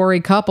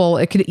story couple.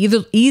 It could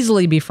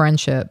easily be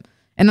friendship.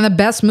 And in the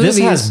best movies,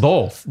 this has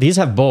both. These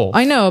have both.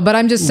 I know, but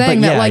I'm just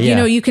saying that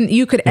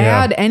you could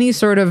add any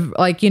sort of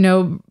like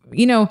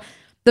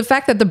the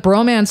fact that the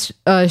bromance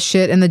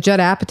shit and the Judd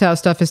Apatow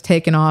stuff is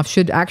taken off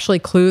should actually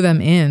clue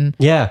them in.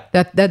 Yeah,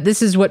 that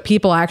this is what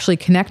people actually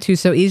connect to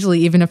so easily,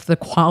 even if the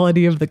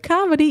quality of the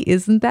comedy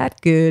isn't that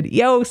good.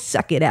 Yo,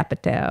 suck it,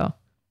 Apatow.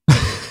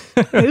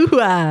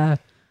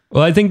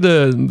 Well, I think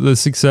the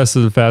success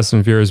of the Fast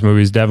and Furious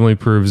movies definitely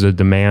proves a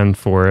demand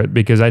for it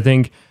because I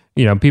think,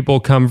 people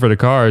come for the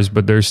cars,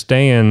 but they're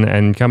staying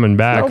and coming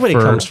back. Nobody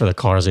comes for the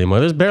cars anymore.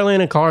 There's barely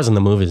any cars in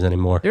the movies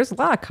anymore. There's a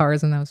lot of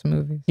cars in those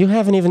movies.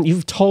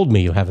 You've told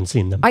me you haven't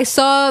seen them. I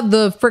saw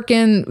the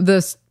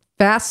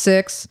Fast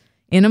Six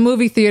in a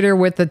movie theater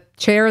with a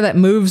chair that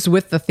moves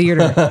with the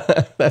theater.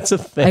 That's a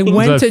thing. I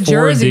went to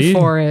Jersey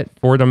for it.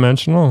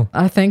 4-dimensional?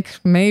 I think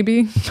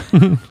maybe.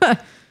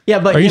 Yeah,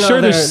 but are you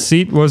sure the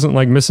seat wasn't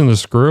like missing the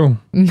screw?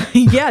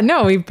 Yeah,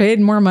 no, we paid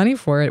more money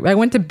for it. I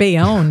went to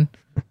Bayonne.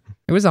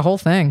 It was a whole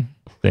thing.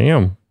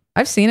 Damn.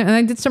 I've seen it, and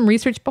I did some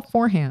research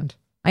beforehand.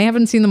 I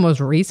haven't seen the most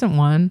recent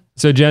one.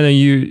 So, Jenna,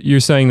 you're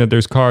saying that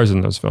there's cars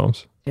in those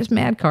films? There's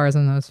mad cars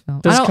in those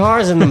films. There's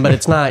cars in them, but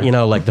it's not,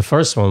 like the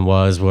first one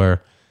was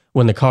where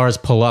when the cars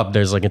pull up,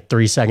 there's like a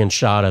 3-second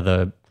shot of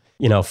the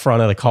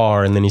front of the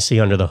car, and then you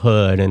see under the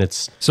hood, and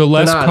it's so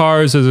less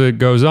cars as it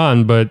goes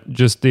on, but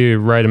just the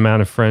right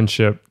amount of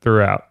friendship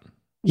throughout.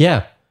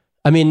 Yeah,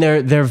 I mean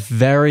they're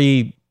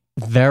very,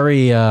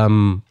 very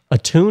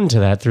attuned to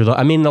that through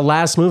the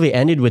last movie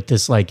ended with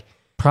this like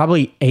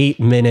probably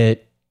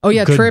 8-minute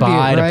goodbye tribute,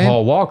 right? to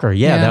Paul Walker.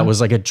 Yeah, that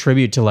was like a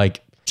tribute to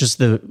like just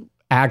the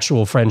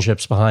actual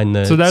friendships behind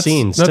the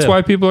scenes. That's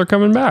why people are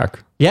coming back.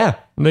 Yeah.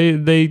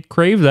 They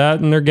crave that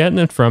and they're getting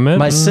it from it.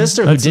 My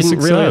sister, who didn't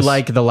really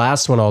like the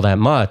last one all that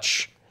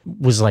much,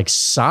 was like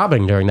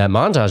sobbing during that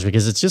montage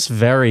because it's just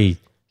very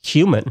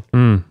human.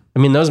 I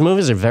mean, those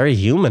movies are very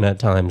human at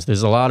times.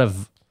 There's a lot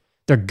of,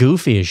 they're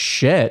goofy as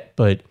shit,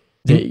 but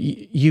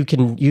you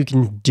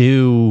can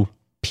do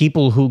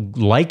people who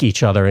like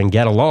each other and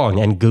get along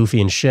and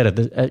goofy and shit at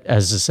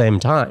the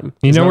same time.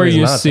 You know where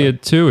you see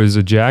it too is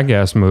the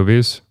Jackass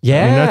movies.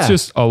 Yeah. I mean, that's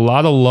just a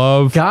lot of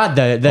love. God,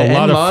 the a end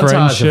lot of montage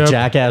friendship. of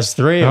Jackass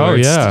 3 Oh, where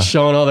it's yeah.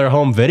 showing all their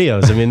home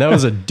videos. I mean, that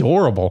was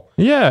adorable.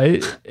 Yeah,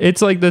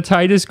 it's like the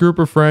tightest group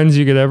of friends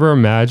you could ever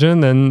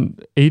imagine.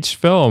 And each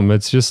film,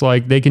 it's just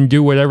like they can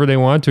do whatever they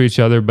want to each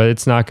other, but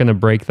it's not going to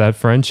break that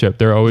friendship.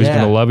 They're always Yeah.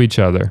 going to love each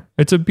other.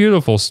 It's a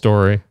beautiful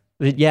story.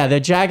 Yeah, the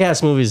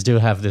Jackass movies do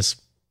have this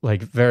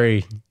like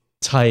very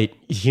tight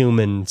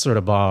human sort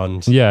of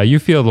bond. Yeah, you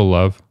feel the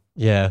love.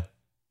 Yeah.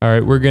 All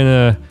right, we're going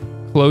to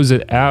close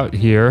it out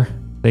here.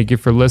 Thank you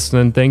for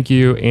listening. Thank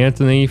you,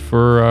 Anthony,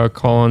 for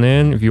calling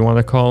in. If you want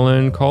to call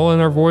in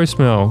our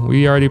voicemail.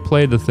 We already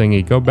played the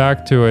thingy. Go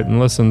back to it and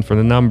listen for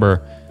the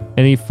number.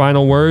 Any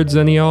final words,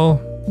 any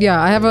y'all? Yeah,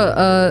 I have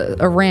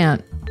a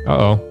rant,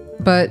 Uh-oh.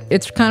 but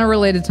it's kind of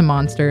related to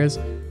monsters.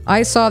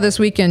 I saw this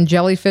weekend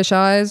Jellyfish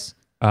Eyes,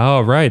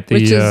 Oh, right.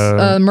 which is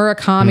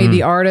Murakami,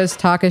 the artist,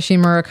 Takashi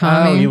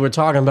Murakami. Oh, you were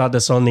talking about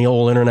this on the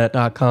old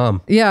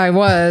internet.com. Yeah, I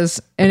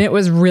was. And it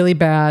was really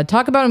bad.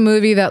 Talk about a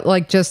movie that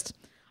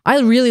I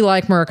really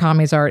like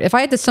Murakami's art. If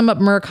I had to sum up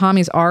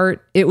Murakami's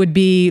art, it would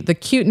be the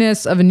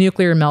cuteness of a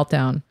nuclear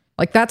meltdown.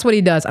 Like that's what he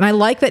does. And I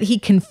like that he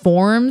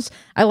conforms.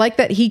 I like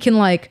that he can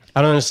I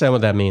don't understand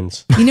what that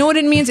means. you know what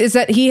it means is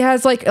that he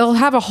has he'll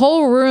have a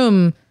whole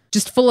room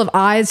just full of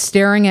eyes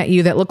staring at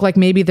you that look like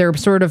maybe they're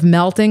sort of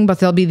melting, but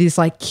they'll be these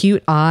like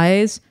cute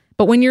eyes.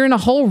 But when you're in a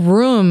whole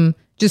room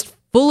just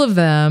full of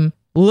them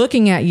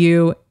looking at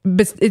you,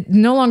 but it's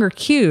no longer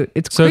cute.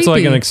 It's So creepy. it's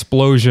like an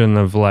explosion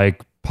of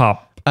like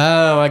pop.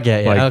 Oh, I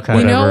get you. Like, okay.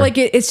 You know, whatever. like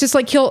it's just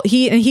like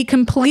he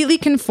completely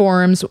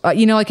conforms.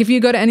 Like if you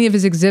go to any of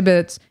his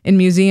exhibits in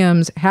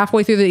museums,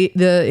 halfway through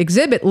the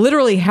exhibit,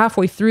 literally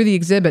halfway through the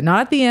exhibit,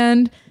 not at the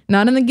end,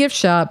 not in the gift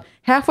shop,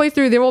 halfway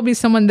through, there will be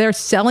someone there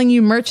selling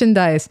you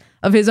merchandise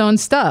of his own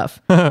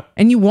stuff,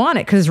 and you want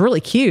it because it's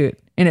really cute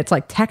and it's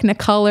like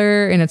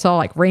Technicolor and it's all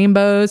like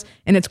rainbows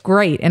and it's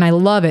great and I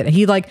love it.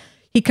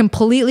 He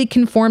completely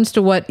conforms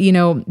to what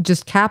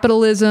just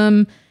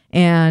capitalism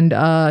and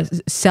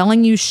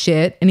selling you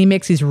shit, and he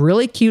makes these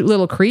really cute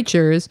little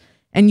creatures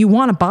and you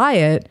want to buy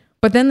it,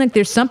 but then like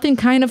there's something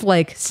kind of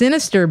like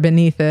sinister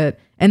beneath it,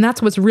 and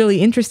that's what's really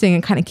interesting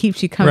and kind of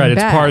keeps you coming Right,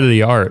 back. it's part of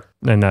the art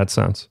in that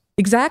sense.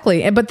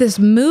 Exactly. But this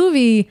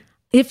movie,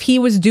 if he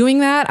was doing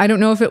that, I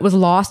don't know if it was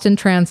lost in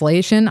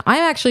translation.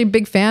 I'm actually a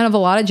big fan of a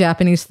lot of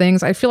Japanese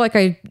things. I feel like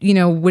I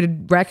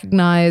would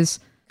recognize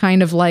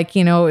kind of like,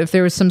 if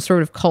there was some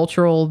sort of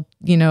cultural,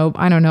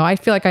 I don't know. I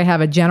feel like I have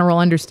a general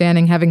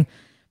understanding, having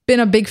been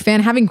a big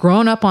fan, having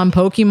grown up on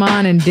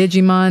Pokemon and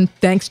Digimon.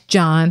 Thanks,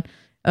 John,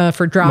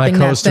 for dropping My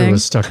that coaster thing.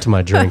 was stuck to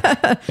my drink.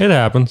 It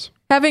happens.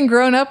 Having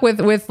grown up with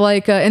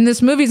and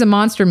this movie's a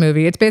monster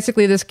movie. It's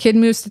basically this kid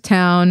moves to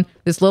town.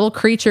 This little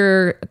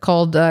creature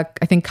called, I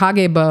think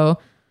Kagebo,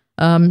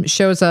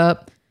 shows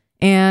up.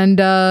 And,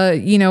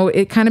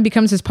 it kind of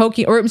becomes his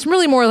or it's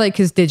really more like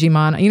his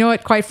Digimon. You know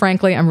what? Quite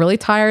frankly, I'm really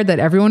tired that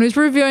everyone who's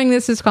reviewing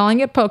this is calling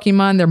it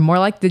Pokemon. They're more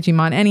like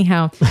Digimon.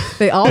 Anyhow,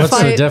 they all What's the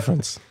fight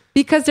difference?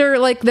 because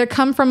they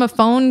come from a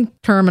phone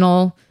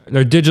terminal.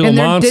 They're digital And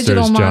they're monsters,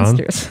 digital John.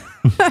 monsters.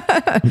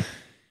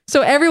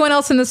 So everyone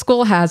else in the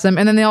school has them,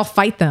 and then they all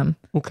fight them.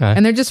 Okay.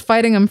 And they're just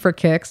fighting them for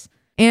kicks.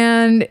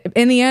 And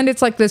in the end,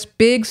 it's like this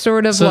big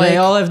sort of So like... they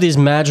all have these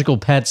magical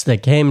pets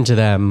that came to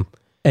them,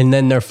 and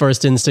then their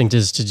first instinct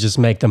is to just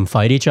make them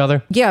fight each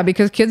other? Yeah,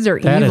 because kids are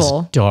That is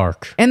evil.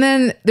 dark. And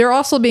then they're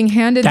also being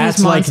handed That's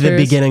these like monsters. the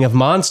beginning of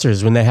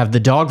Monsters when they have the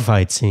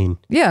dogfight scene.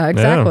 Yeah,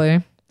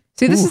 exactly.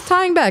 See, this is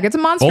tying back. It's a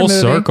monster Full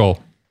movie. circle.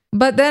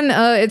 But then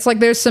it's like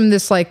there's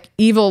this like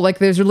evil, like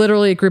there's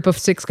literally a group of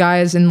 6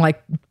 guys in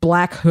like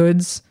black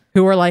hoods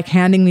who are like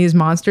handing these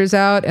monsters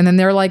out. And then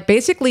they're like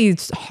basically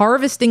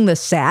harvesting the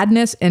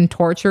sadness and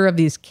torture of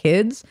these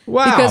kids.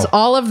 Wow. Because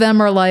all of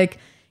them are like,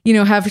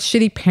 have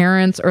shitty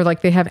parents, or like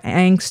they have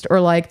angst,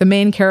 or like the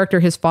main character,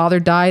 his father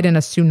died in a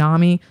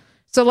tsunami.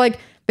 So like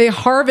they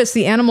harvest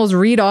the animals,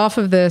 read off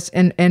of this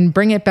and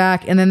bring it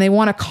back. And then they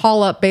want to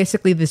call up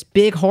basically this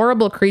big,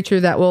 horrible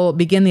creature that will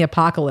begin the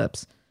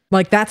apocalypse.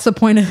 Like that's the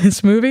point of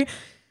this movie.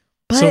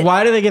 So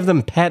why do they give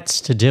them pets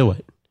to do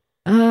it?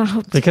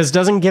 Because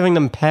doesn't giving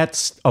them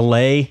pets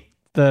allay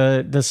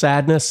the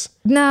sadness?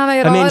 No,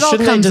 it I mean, all shouldn't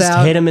they comes just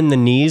out. hit him in the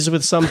knees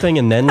with something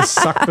and then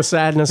suck the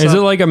sadness Is up?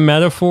 it like a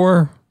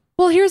metaphor?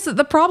 Well, here's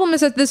the problem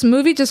is that this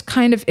movie just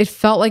kind of, it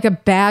felt like a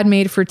bad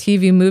made for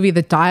TV movie.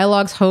 The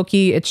dialogue's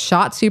hokey. It's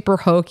shot super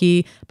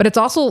hokey, but it's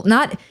also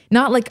not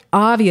like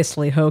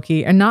obviously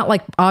hokey and not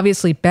like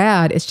obviously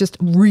bad. It's just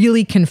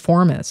really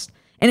conformist.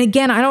 And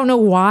again, I don't know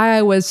why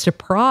I was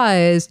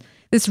surprised.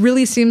 This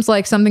really seems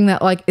like something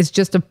that like is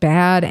just a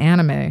bad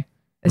anime.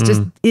 It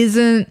just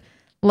isn't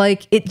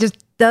like, it just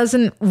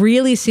doesn't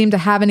really seem to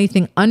have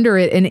anything under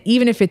it. And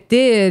even if it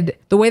did,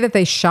 the way that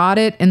they shot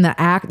it and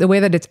the way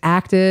that it's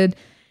acted,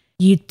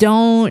 you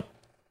don't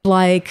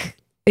like,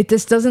 it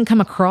just doesn't come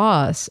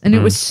across. And it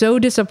was so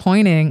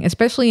disappointing,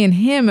 especially in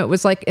him. It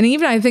was like, and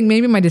even I think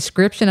maybe my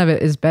description of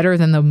it is better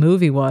than the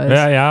movie was.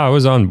 Yeah, I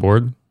was on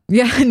board.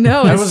 Yeah,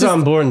 no. I it's was just-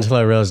 on board until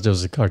I realized it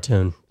was a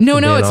cartoon. No,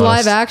 to be it's honest.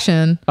 live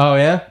action. Oh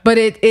yeah, But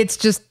it's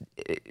just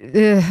I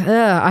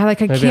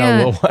maybe I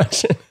can't will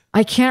watch it.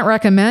 I can't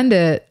recommend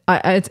it.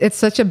 It's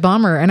such a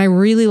bummer, and I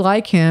really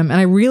like him, and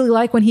I really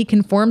like when he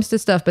conforms to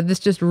stuff. But this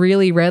just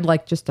really read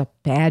like just a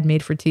bad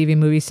made-for-TV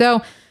movie.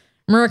 So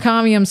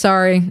Murakami, I'm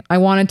sorry. I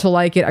wanted to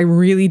like it. I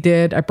really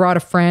did. I brought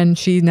a friend.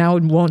 She now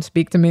won't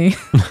speak to me.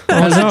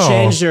 Has no. it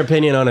changed your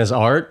opinion on his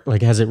art?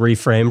 Like, has it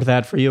reframed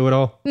that for you at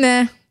all?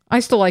 Nah. I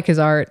still like his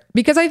art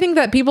because I think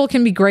that people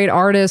can be great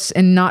artists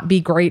and not be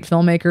great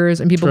filmmakers,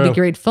 and people True. be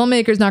great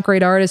filmmakers, not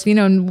great artists. You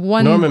know,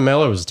 Norman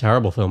Mailer was a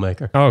terrible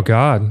filmmaker. Oh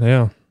God,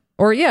 yeah.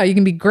 or you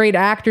can be great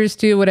actors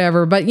too,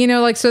 whatever. But you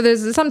know, like, so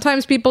there's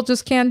sometimes people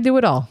just can't do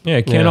it all. Yeah,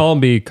 it can't Yeah. all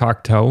be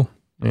Cocteau,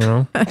 you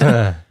know.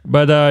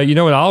 But you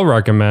know what I'll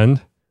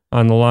recommend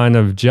on the line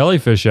of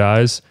jellyfish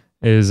eyes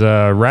is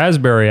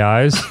raspberry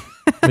eyes.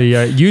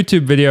 The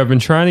YouTube video I've been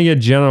trying to get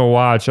Jenna to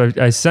watch.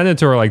 I sent it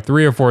to her like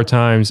 3 or 4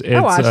 times.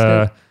 It's watched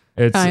it.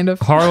 It's Kind of.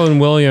 Harlan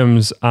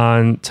Williams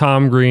on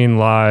Tom Green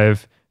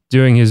Live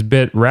doing his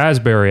bit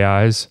Raspberry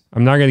Eyes.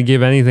 I'm not going to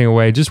give anything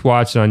away. Just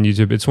watch it on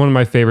YouTube. It's one of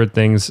my favorite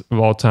things of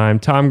all time.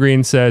 Tom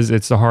Green says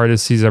it's the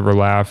hardest he's ever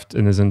laughed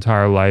in his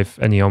entire life,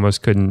 and he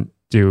almost couldn't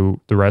do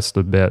the rest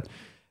of the bit.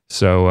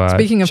 So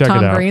Speaking of check it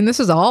Tom out. Green, this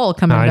is all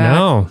coming I back.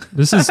 know.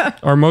 This is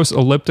our most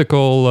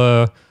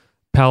elliptical,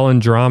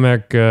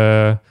 palindromic.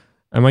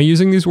 Am I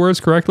using these words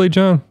correctly,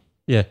 John?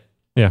 Yeah.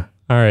 Yeah.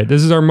 All right.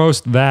 This is our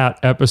most that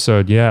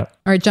episode yet.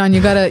 All right, John,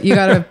 you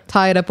gotta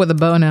tie it up with a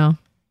bow now.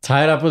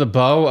 Tie it up with a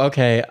bow.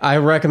 Okay. I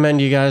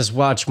recommend you guys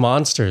watch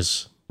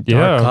Monsters.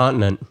 Dark Yeah.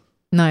 Continent.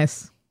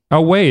 Nice.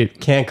 Oh, wait.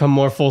 Can't come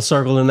more full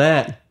circle than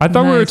that. I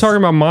thought we were Nice. talking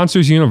about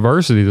Monsters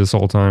University this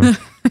whole time.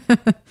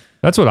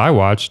 That's what I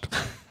watched.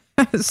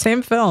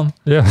 Same film.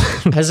 Yeah.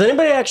 Has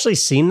anybody actually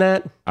seen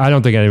that? I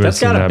don't think anybody's That's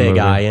seen got a that big movie.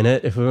 eye in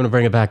it. If we want to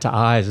bring it back to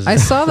eyes. I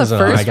saw the there's an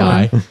first eye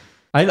guy. one.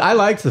 I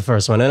liked the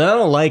first one, and I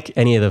don't like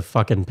any of the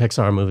fucking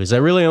Pixar movies. I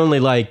really only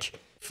like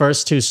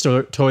first 2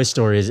 Toy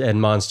Stories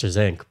and Monsters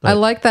Inc. But I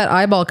like that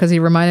eyeball because he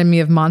reminded me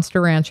of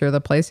Monster Rancher,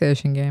 the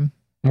PlayStation game.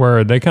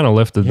 Where they kind of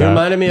lifted he that.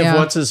 reminded me Yeah. of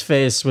what's his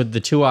face with the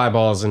 2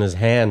 eyeballs in his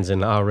hands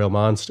in Our Real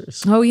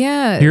Monsters. Oh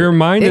yeah. He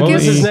reminded It What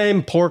was gives- his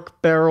name?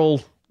 Pork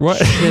Barrel. What?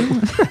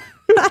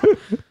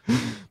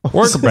 was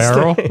Work his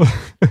barrel. name?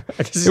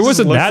 It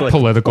wasn't that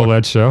political,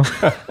 that show.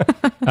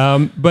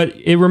 But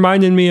it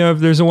reminded me of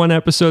there's one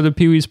episode of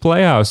Pee-wee's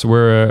Playhouse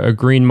where a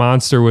green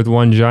monster with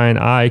one giant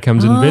eye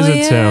comes and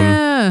visits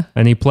him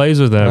and he plays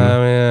with him.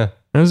 Oh yeah.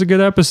 That was a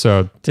good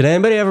episode. Did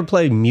anybody ever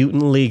play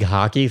Mutant League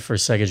Hockey for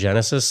Sega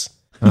Genesis?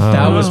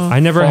 That was I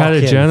never had a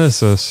fucking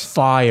Genesis.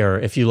 Fire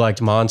if you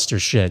liked monster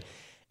shit.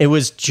 It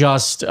was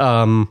just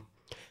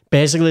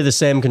basically the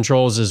same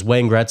controls as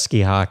Wayne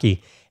Gretzky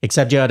hockey,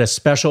 except you had a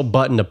special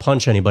button to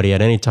punch anybody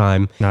at any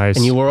time. Nice.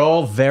 And you were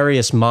all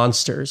various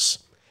monsters.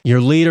 Your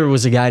leader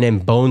was a guy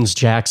named Bones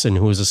Jackson,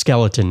 who was a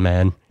skeleton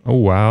man. Oh,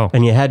 wow.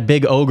 And you had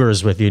big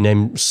ogres with you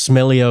named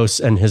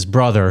Smilios and his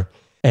brother.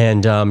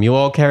 And you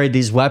all carried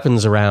these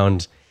weapons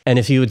around. And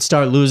if you would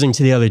start losing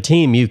to the other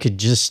team, you could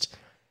just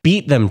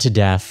beat them to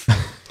death.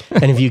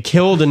 And if you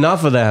killed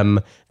enough of them,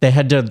 they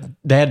had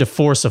to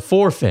force a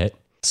forfeit.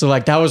 So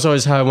like that was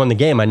always how I won the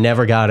game. I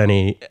never got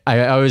any.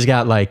 I always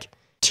got like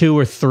 2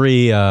 or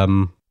 3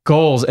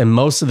 goals, and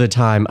most of the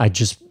time I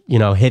just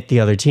hit the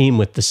other team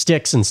with the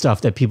sticks and stuff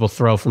that people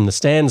throw from the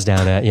stands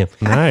down at you.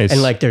 Nice.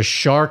 And like there's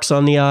sharks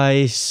on the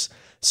ice.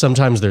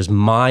 Sometimes there's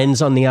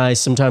mines on the ice.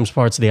 Sometimes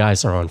parts of the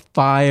ice are on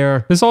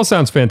fire. This all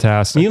sounds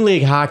fantastic. Mutant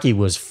League Hockey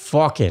was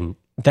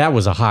that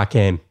was a hot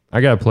game.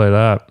 I got to play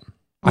that.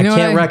 I know what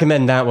can't I-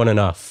 recommend that one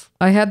enough.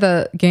 I had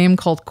the game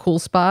called Cool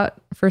Spot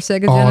for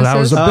Sega Oh, Genesis. that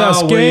was the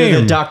best were you the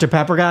game. Dr.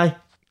 Pepper guy?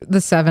 the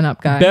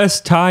 7-Up guy.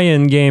 Best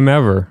tie-in game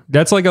ever.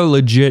 That's like a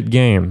legit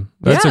game.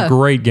 That's Yeah. a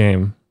great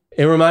game.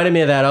 It reminded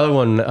me of that other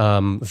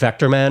one,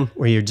 Vector Man,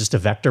 where you're just a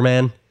Vector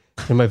Man.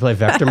 Anybody play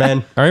Vector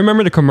Man? I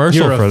remember the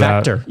commercial You're a for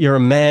that. vector. You're a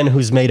man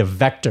who's made of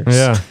vectors.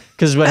 Yeah.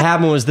 Because what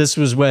happened was this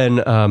was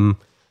when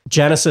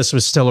Genesis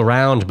was still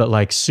around, but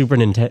like Super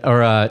Nintendo or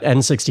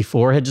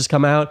N64 had just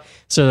come out.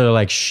 So they're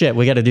like, shit,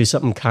 we got to do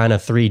something kind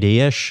of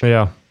 3D-ish.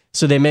 Yeah.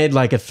 So they made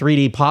like a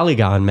 3D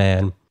Polygon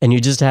Man, and you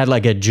just had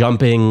like a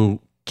jumping,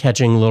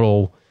 catching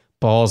little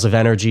balls of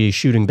energy,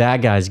 shooting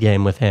bad guys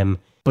game with him.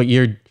 But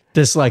you're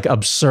this like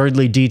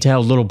absurdly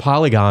detailed little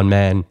Polygon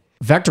Man.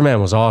 Vector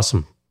Man was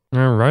awesome.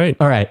 All right.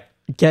 All right.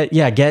 Get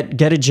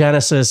a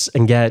Genesis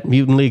and get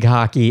Mutant League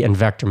Hockey and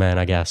Vector Man,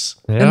 I guess.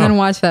 Yeah. And then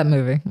watch that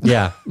movie.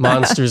 Yeah.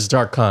 Monsters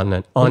Dark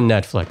Continent on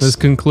Netflix. This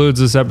concludes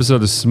this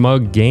episode of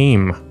Smug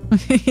Game.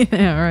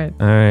 Yeah, all right.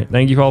 All right.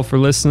 Thank you all for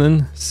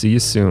listening. See you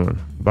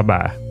soon.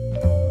 Bye-bye.